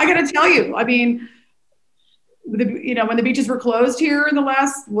 I got to tell you, I mean, when the beaches were closed here in the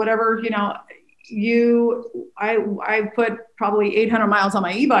last, whatever, I put probably 800 miles on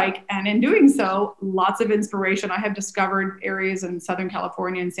my e-bike, and in doing so, lots of inspiration. I have discovered areas in Southern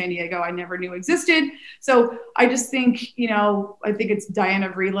California and San Diego I never knew existed. So I just think, I think it's Diana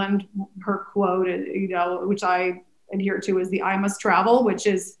Vreeland, her quote, which I adhere to, is the I must travel, which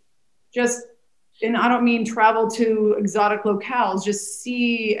is just, and I don't mean travel to exotic locales, just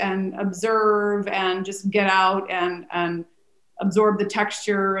see and observe and just get out and absorb the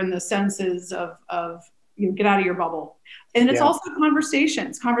texture and the senses of get out of your bubble. And it's also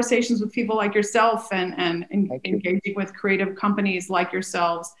conversations with people like yourself and engaging with creative companies like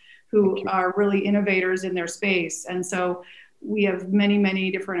yourselves who are really innovators in their space. And so we have many,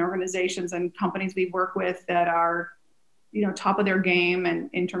 many different organizations and companies we work with that are, top of their game and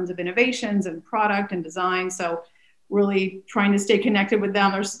in terms of innovations and product and design. So really trying to stay connected with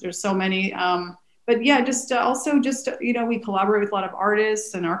them. There's so many, but yeah, we collaborate with a lot of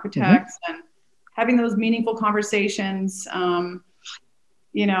artists and architects and having those meaningful conversations,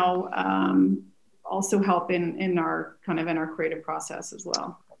 also help in our creative process as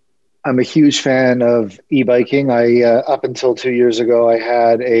well. I'm a huge fan of e-biking. I up until 2 years ago, I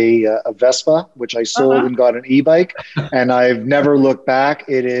had a Vespa, which I sold and got an e-bike, and I've never looked back.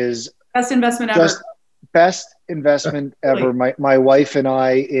 It is best investment ever. Best investment ever. My wife and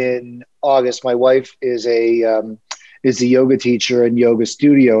I, in August, my wife is a yoga teacher and yoga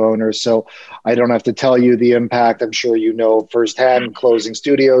studio owner, so I don't have to tell you the impact. I'm sure you know firsthand, closing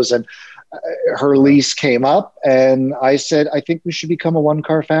studios, and her lease came up, and I said, I think we should become a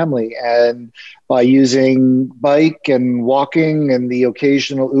one-car family. And by using bike and walking and the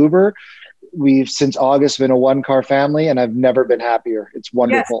occasional Uber, we've since August been a one-car family, and I've never been happier. It's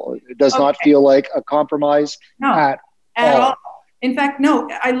wonderful. Yes. It does not feel like a compromise at all. In fact, no,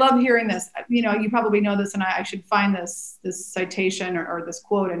 I love hearing this. You probably know this, and I should find this citation or this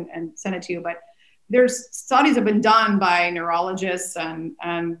quote and send it to you. But there's studies have been done by neurologists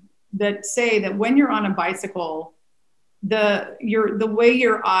and that say that when you're on a bicycle, the way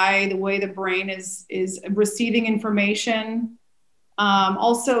your eye, the way the brain is receiving information,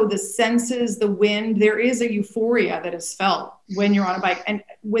 also the senses, the wind, there is a euphoria that is felt when you're on a bike. And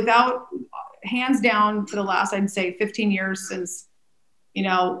without, hands down, for the last, I'd say 15 years since,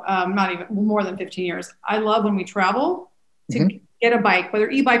 not even more than 15 years, I love when we travel to get a bike, whether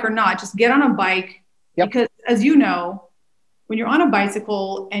e-bike or not, just get on a bike. Because as you know, when you're on a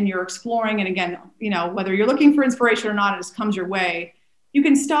bicycle and you're exploring, and again, whether you're looking for inspiration or not, it just comes your way. You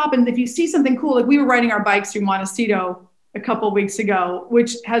can stop, and if you see something cool, like we were riding our bikes through Montecito a couple of weeks ago,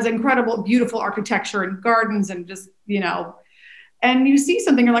 which has incredible, beautiful architecture and gardens and just, and you see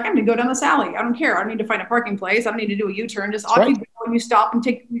something, you're like, I'm gonna go down this alley. I don't care. I don't need to find a parking place. I don't need to do a U-turn. Just off you go, and you stop and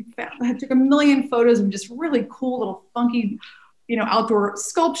I took a million photos of just really cool little funky, outdoor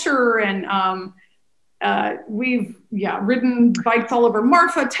sculpture. And we've ridden bikes all over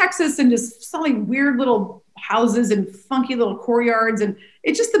Marfa, Texas, and just selling weird little houses and funky little courtyards, and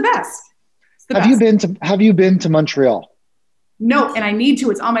it's just the best. Have you been to Montreal? No, and I need to.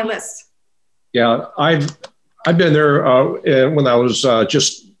 It's on my list. Yeah, I've been there when I was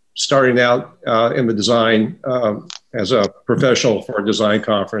just starting out in the design as a professional for a design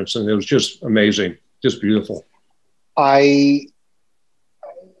conference, and it was just amazing, just beautiful.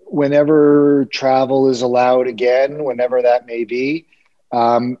 Whenever travel is allowed again, whenever that may be,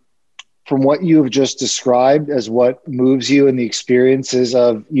 from what you have just described as what moves you and the experiences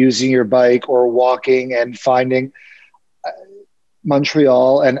of using your bike or walking and finding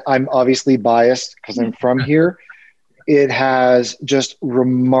Montreal, and I'm obviously biased because I'm from here, it has just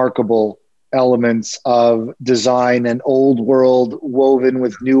remarkable elements of design and old world woven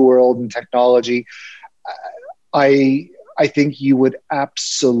with new world and technology. I think you would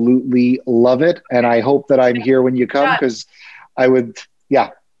absolutely love it. And I hope that I'm here when you come, because I would,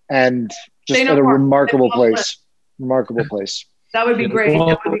 and just at a remarkable place. Remarkable place. That would be great.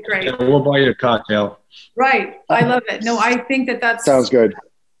 That would be great. We'll buy you a cocktail. Right. I love it. No, I think that sounds good.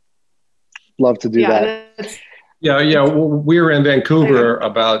 Love to do that. Yeah. Well, we were in Vancouver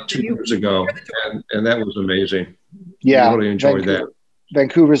about 2 years ago, and that was amazing. Yeah. I really enjoyed that.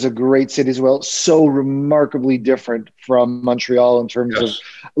 Vancouver is a great city as well. So remarkably different from Montreal in terms of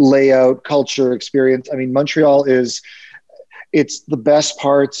layout, culture, experience. I mean, Montreal it's the best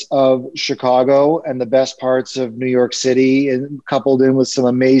parts of Chicago and the best parts of New York City, and coupled in with some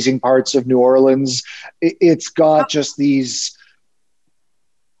amazing parts of New Orleans. It's got just these,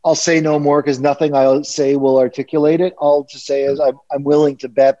 I'll say no more because nothing I'll say will articulate it. All to say is I'm willing to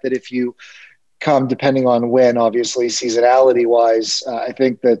bet that if you come depending on when, obviously, seasonality wise. I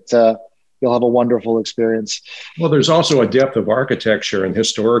think that you'll have a wonderful experience. Well, there's also a depth of architecture and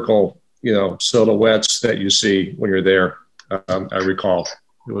historical, silhouettes that you see when you're there. I recall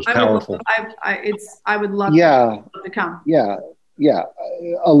it was powerful. I would love to come. Yeah.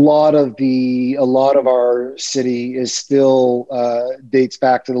 A lot of our city is still dates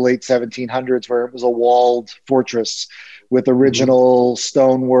back to the late 1700s, where it was a walled fortress with original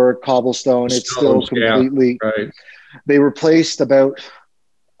stonework, cobblestone. It's still completely. Yeah, right. They replaced about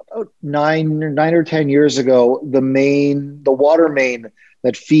 9 or 10 years ago the water main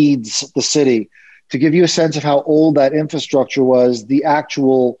that feeds the city. To give you a sense of how old that infrastructure was, the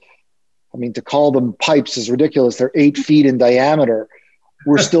actual, to call them pipes is ridiculous. They're 8 feet in diameter.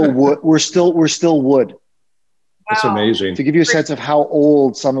 We're still wood. We're still wood. That's amazing. To give you a sense of how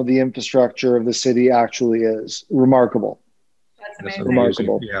old some of the infrastructure of the city actually is. Remarkable. That's amazing.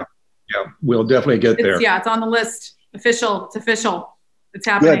 Remarkable. Yeah. We'll definitely get there. Yeah, it's on the list. Official. It's official. It's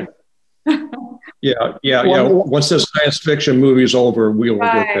happening. Yeah. Once the science fiction movie is over, we will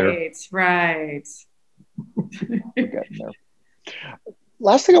get there. Right.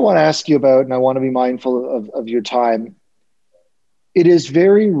 Last thing I want to ask you about, and I want to be mindful of your time. It is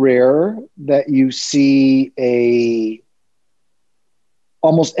very rare that you see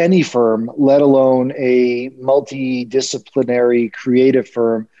almost any firm, let alone a multidisciplinary creative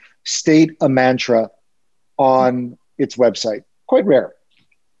firm, state a mantra on its website. Quite rare.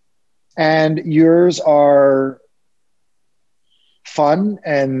 And yours are fun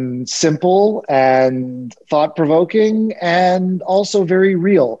and simple and thought-provoking and also very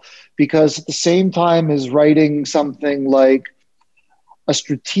real, because at the same time as writing something like a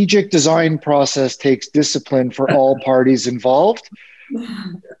strategic design process takes discipline for all parties involved,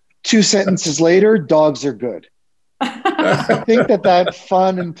 2 sentences later, dogs are good. I think that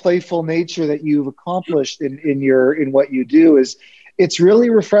fun and playful nature that you've accomplished in what you do it's really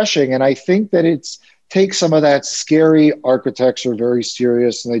refreshing. And I think that takes some of that scary architects are very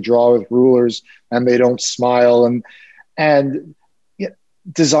serious and they draw with rulers and they don't smile, and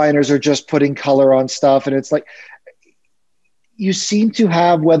designers are just putting color on stuff. And it's like, you seem to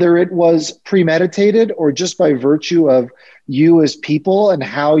have, whether it was premeditated or just by virtue of you as people and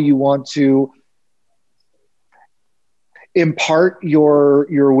how you want to impart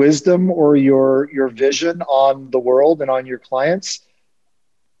your wisdom or your vision on the world and on your clients.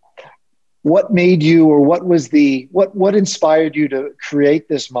 What made you, or what inspired you to create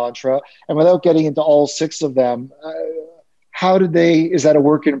this mantra? And without getting into all 6 of them, is that a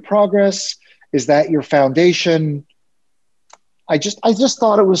work in progress? Is that your foundation? I just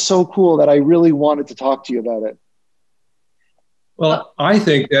thought it was so cool that I really wanted to talk to you about it. Well, I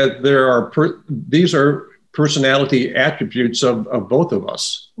think that these are personality attributes of both of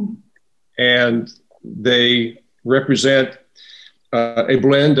us. And they represent a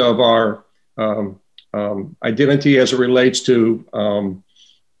blend of our identity as it relates to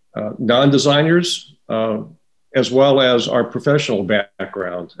non-designers, as well as our professional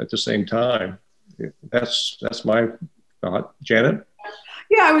background at the same time. That's my thought. Janet?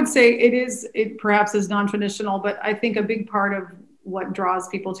 Yeah, I would say it perhaps is non-traditional, but I think a big part of what draws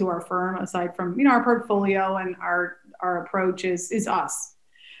people to our firm, aside from, our portfolio and our approach, is us.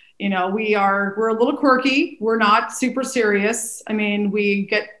 We're a little quirky. We're not super serious. We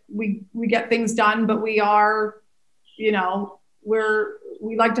get things done, but we are, we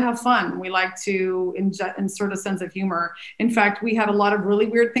like to have fun. We like to insert a sense of humor. In fact, we have a lot of really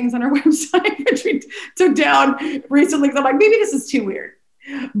weird things on our website, which we took down recently. I'm like, maybe this is too weird,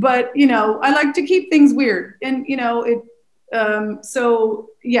 but I like to keep things weird. And so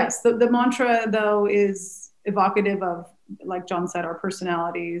yes, the mantra though is evocative of, like John said, our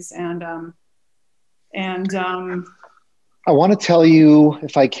personalities and I want to tell you,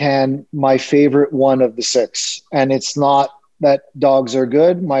 if I can, my favorite one of the 6, and it's not that dogs are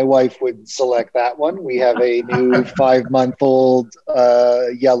good. My wife would select that one. We have a new 5-month-old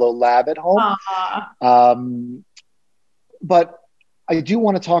yellow lab at home. But I do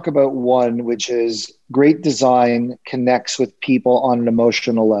want to talk about one, which is great design connects with people on an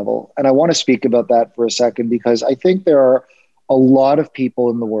emotional level. And I want to speak about that for a second, because I think there are a lot of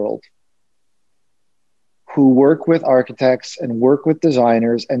people in the world who work with architects and work with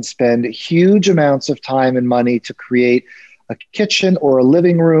designers and spend huge amounts of time and money to create a kitchen or a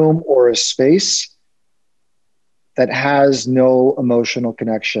living room or a space that has no emotional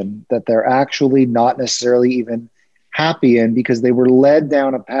connection, that they're actually not necessarily even happy in, because they were led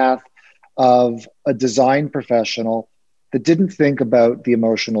down a path of a design professional that didn't think about the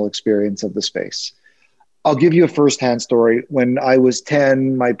emotional experience of the space. I'll give you a firsthand story. When I was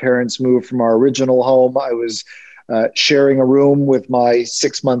 10, my parents moved from our original home. I was sharing a room with my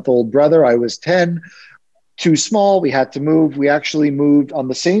 6-month-old brother. I was 10, too small. We had to move. We actually moved on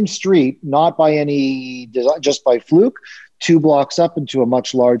the same street, not by any design, just by fluke, 2 blocks up into a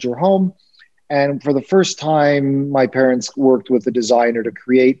much larger home. And for the first time, my parents worked with a designer to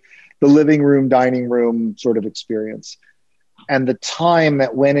create the living room, dining room sort of experience. And the time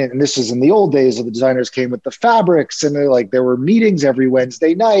that went in, and this is in the old days of the designers came with the fabrics, and there were meetings every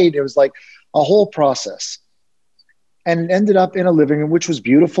Wednesday night. It was like a whole process. And it ended up in a living room, which was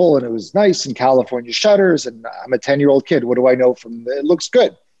beautiful, and it was nice, and California shutters, and I'm a 10-year-old kid. What do I know from it? It looks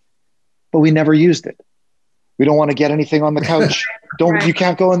good. But we never used it. We don't want to get anything on the couch. You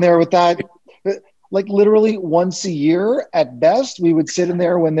can't go in there with that. Like literally once a year at best, we would sit in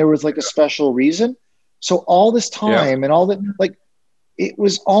there when there was like a special reason. So all this time and all that, like it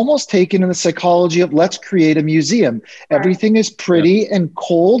was almost taken in the psychology of let's create a museum. Right. Everything is pretty and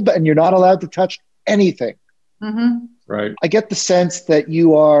cold, and you're not allowed to touch anything. Mm-hmm. Right. I get the sense that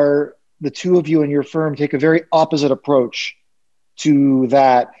the two of you and your firm take a very opposite approach to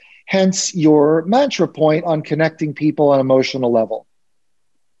that. Hence your mantra point on connecting people on an emotional level.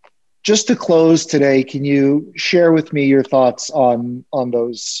 Just to close today, can you share with me your thoughts on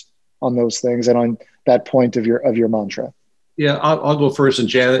those things and on that point of your mantra? Yeah, I'll go first, and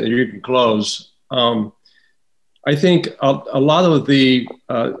Janet, and you can close. I think a lot of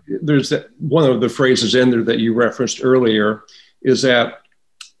there's one of the phrases in there that you referenced earlier is that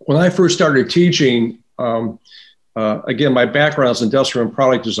when I first started teaching, again, my background is industrial and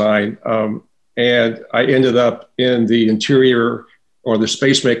product design, and I ended up in the interior or the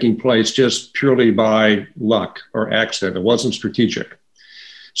space making place just purely by luck or accident. It wasn't strategic.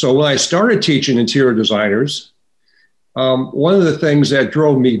 So when I started teaching interior designers, one of the things that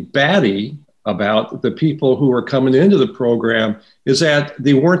drove me batty about the people who were coming into the program is that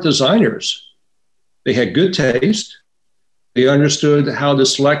they weren't designers. They had good taste. They understood how to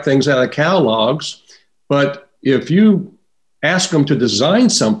select things out of catalogs. But if you ask them to design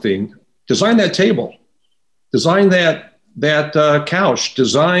something, design that table, design that couch,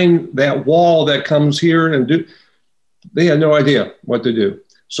 design that wall that comes here, and they had no idea what to do.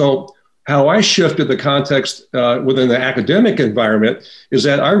 So how I shifted the context within the academic environment is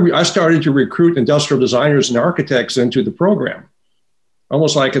that I started to recruit industrial designers and architects into the program,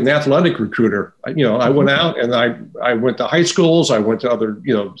 almost like an athletic recruiter. I went out and I went to high schools, I went to other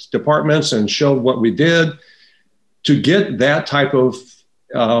departments and showed what we did to get that type of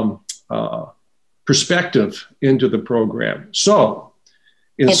perspective into the program. So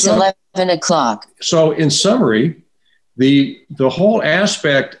it's 11 o'clock. So in summary, the whole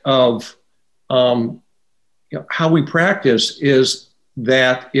aspect of how we practice is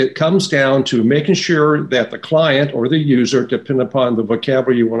that it comes down to making sure that the client or the user, depending upon the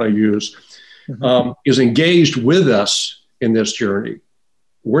vocabulary you want to use, is engaged with us in this journey.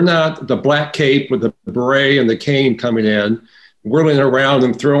 We're not the black cape with the beret and the cane coming in, whirling around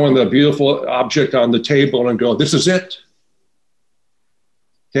and throwing the beautiful object on the table and go, this is it.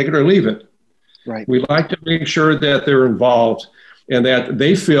 Take it or leave it. Right. We like to make sure that they're involved and that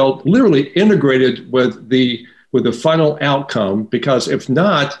they feel literally integrated with the final outcome, because if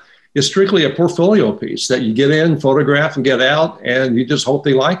not, it's strictly a portfolio piece that you get in, photograph, and get out, and you just hope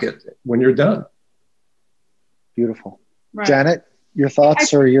they like it when you're done. Beautiful. Right. Janet, your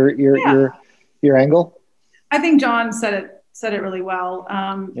thoughts or your angle? I think John said it really well.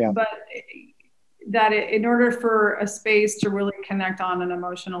 But that in order for a space to really connect on an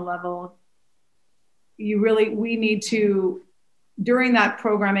emotional level, we need to, during that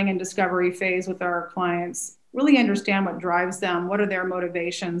programming and discovery phase with our clients, really understand what drives them. What are their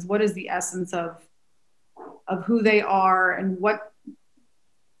motivations? What is the essence of who they are, and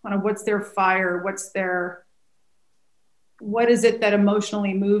what's their fire? What is it that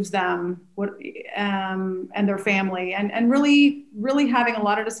emotionally moves them, and their family, and really, really having a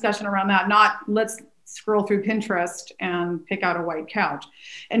lot of discussion around that. Not let's scroll through Pinterest and pick out a white couch.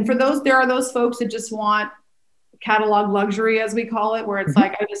 And for there are those folks that just want catalog luxury, as we call it, where it's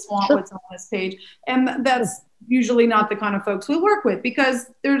like, I just want what's on this page. And that's usually not the kind of folks we work with, because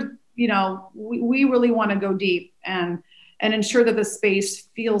there's, we really want to go deep and ensure that the space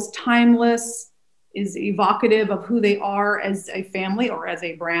feels timeless, is evocative of who they are as a family or as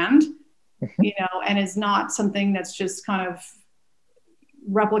a brand, and is not something that's just kind of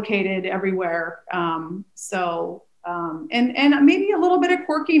replicated everywhere. And maybe a little bit of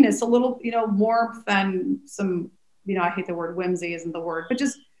quirkiness, a little, warmth, and some, I hate the word whimsy isn't the word, but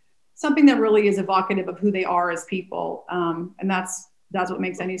just something that really is evocative of who they are as people. And that's what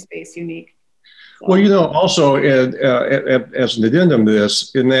makes any space unique. Well, also as an addendum to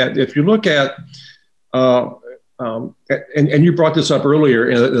this, in that if you look at, and you brought this up earlier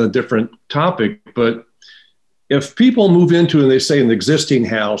in a different topic, but if people move into, and they say, an existing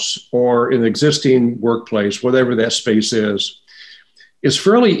house or an existing workplace, whatever that space is, it's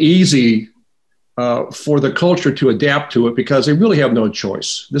fairly easy for the culture to adapt to it because they really have no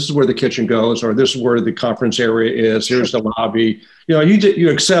choice. This is where the kitchen goes, or this is where the conference area is. Here's the lobby. You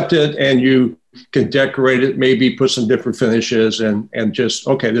accept it, and you can decorate it, maybe put some different finishes, and just,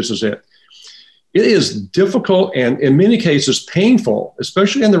 okay, this is it. It is difficult and in many cases painful,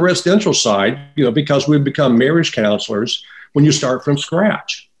 especially on the residential side, because we've become marriage counselors when you start from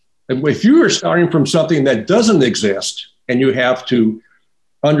scratch. And if you are starting from something that doesn't exist and you have to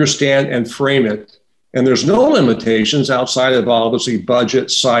understand and frame it, and there's no limitations outside of obviously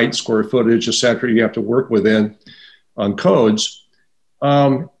budget, site, square footage, et cetera, you have to work within on codes.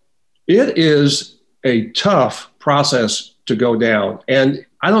 It is a tough process to go down. And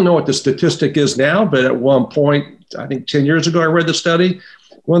I don't know what the statistic is now, but at one point, I think 10 years ago, I read the study.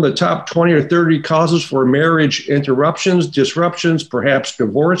 One of the top 20 or 30 causes for marriage interruptions, disruptions, perhaps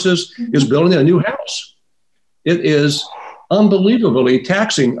divorces, is building a new house. It is unbelievably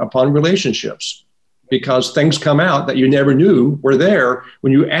taxing upon relationships because things come out that you never knew were there.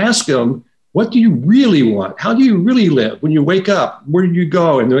 When you ask them, what do you really want? How do you really live? When you wake up, where do you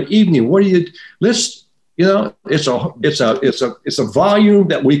go? In the evening, what do you, it's a volume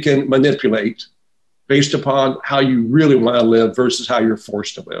that we can manipulate based upon how you really want to live versus how you're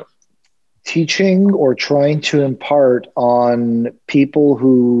forced to live. Teaching or trying to impart on people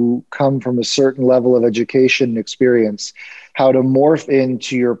who come from a certain level of education and experience, how to morph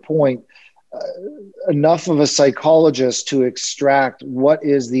into, your point, enough of a psychologist to extract what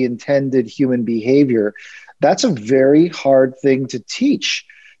is the intended human behavior. That's a very hard thing to teach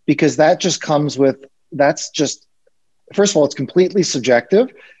because that just comes with, first of all, it's completely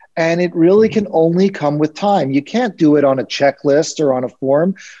subjective. And it really can only come with time. You can't do it on a checklist or on a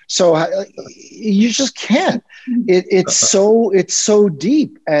form. So you just can't. It's so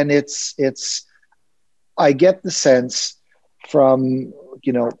deep. And I get the sense from,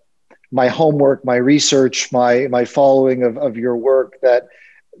 my homework, my research, my following of your work, that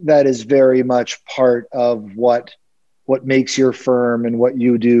is very much part of what makes your firm and what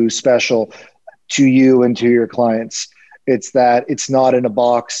you do special to you and to your clients. It's that it's not in a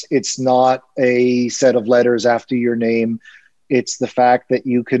box. It's not a set of letters after your name. It's the fact that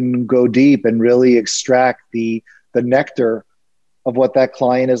you can go deep and really extract the nectar of what that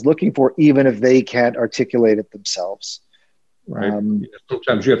client is looking for, even if they can't articulate it themselves. Right.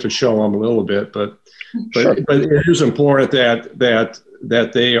 Sometimes you have to show them a little bit, but Sure. But it is important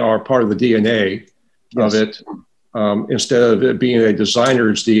that they are part of the DNA of it. Instead of it being a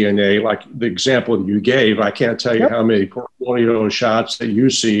designer's DNA, like the example that you gave, I can't tell you how many portfolio shots that you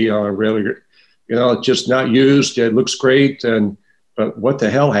see on a regular, it's just not used. It looks great. But what the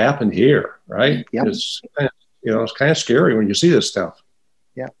hell happened here? Right. Yep. It's kind of scary when you see this stuff.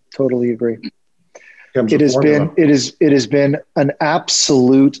 Yeah, totally agree. It has been an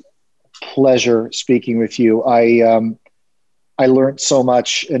absolute pleasure speaking with you. I learned so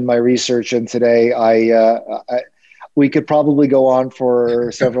much in my research, and today we could probably go on for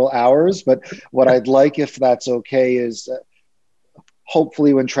several hours, but what I'd like, if that's okay, is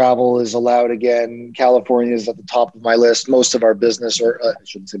hopefully when travel is allowed again, California is at the top of my list. Most of our business, or I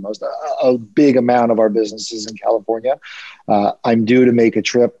shouldn't say most, a big amount of our business is in California. I'm due to make a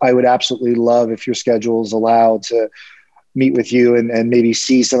trip. I would absolutely love, if your schedule is allowed, to meet with you and maybe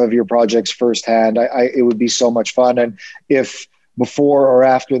see some of your projects firsthand. It would be so much fun. And if before or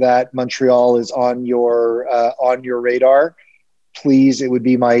after that Montreal is on your radar, please, it would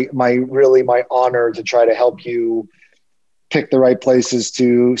be my honor to try to help you pick the right places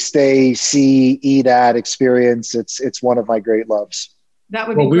to stay, see, eat at, experience. It's one of my great loves. That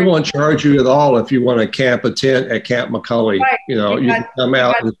would be we won't charge you at all if you want to camp a tent at Camp McCully. Right. You can come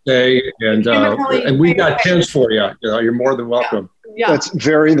out and stay, and we've got tents for you. You're more than welcome. Yeah. That's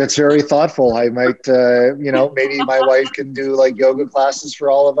very thoughtful. I might, maybe my wife can do like yoga classes for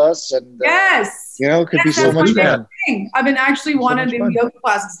all of us, and yes, it could be so much fun. I've been actually wanting to do yoga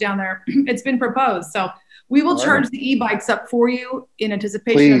classes down there. It's been proposed, so we will charge the e-bikes up for you in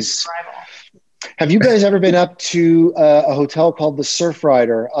anticipation of arrival. Have you guys ever been up to a hotel called the Surf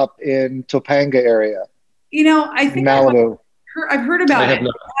Rider up in Topanga area? I think Malibu. I've heard about it.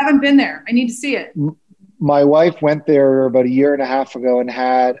 I haven't been there. I need to see it. My wife went there about 1.5 years ago and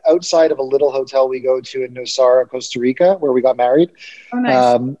had, outside of a little hotel we go to in Nosara, Costa Rica, where we got married. Oh,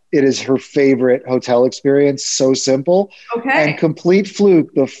 nice. It is her favorite hotel experience. So simple. Okay. And complete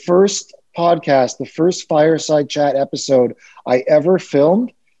fluke. The first podcast, the first Fireside Chat episode I ever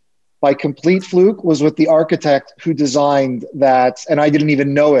filmed by complete fluke was with the architect who designed that. And I didn't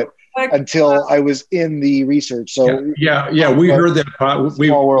even know it until I was in the research. So we heard that. We heard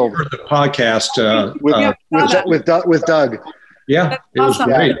the podcast with Doug. Yeah, it was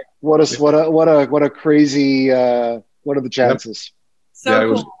great. What a crazy. What are the chances?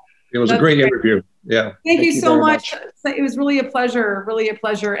 So cool. It was a great interview. Yeah. Thank you so much. It was really a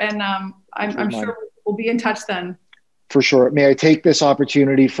pleasure. And I'm sure we'll be in touch then. For sure. May I take this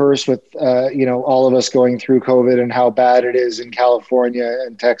opportunity first with, all of us going through COVID and how bad it is in California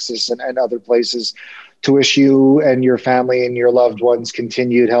and Texas and other places, to wish you and your family and your loved ones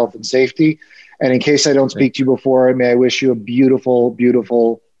continued health and safety. And in case I don't speak to you before, may I wish you a beautiful,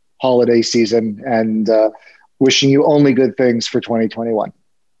 beautiful holiday season, and wishing you only good things for 2021.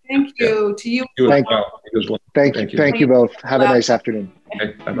 Thank you. To you. Thank you both. Have a nice afternoon.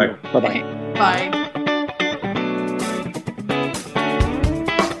 Okay. Bye-bye. Bye-bye. Bye.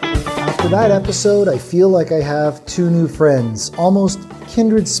 After that episode, I feel like I have two new friends, almost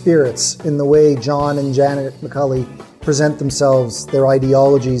kindred spirits in the way John and Janet McCulley present themselves, their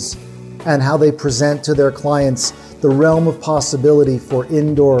ideologies, and how they present to their clients the realm of possibility for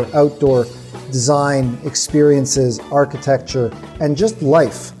indoor, outdoor design, experiences, architecture, and just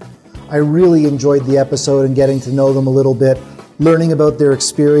life. I really enjoyed the episode and getting to know them a little bit, learning about their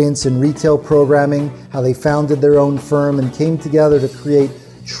experience in retail programming, how they founded their own firm and came together to create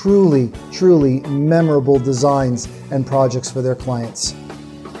truly, truly memorable designs and projects for their clients.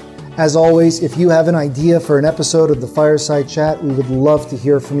 As always, if you have an idea for an episode of the Fireside Chat, we would love to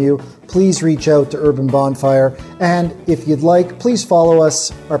hear from you. Please reach out to Urban Bonfire. And if you'd like, please follow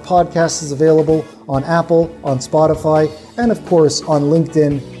us. Our podcast is available on Apple, on Spotify, and of course on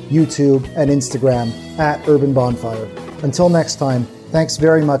LinkedIn, YouTube, and Instagram at Urban Bonfire. Until next time, thanks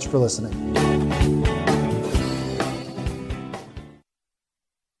very much for listening.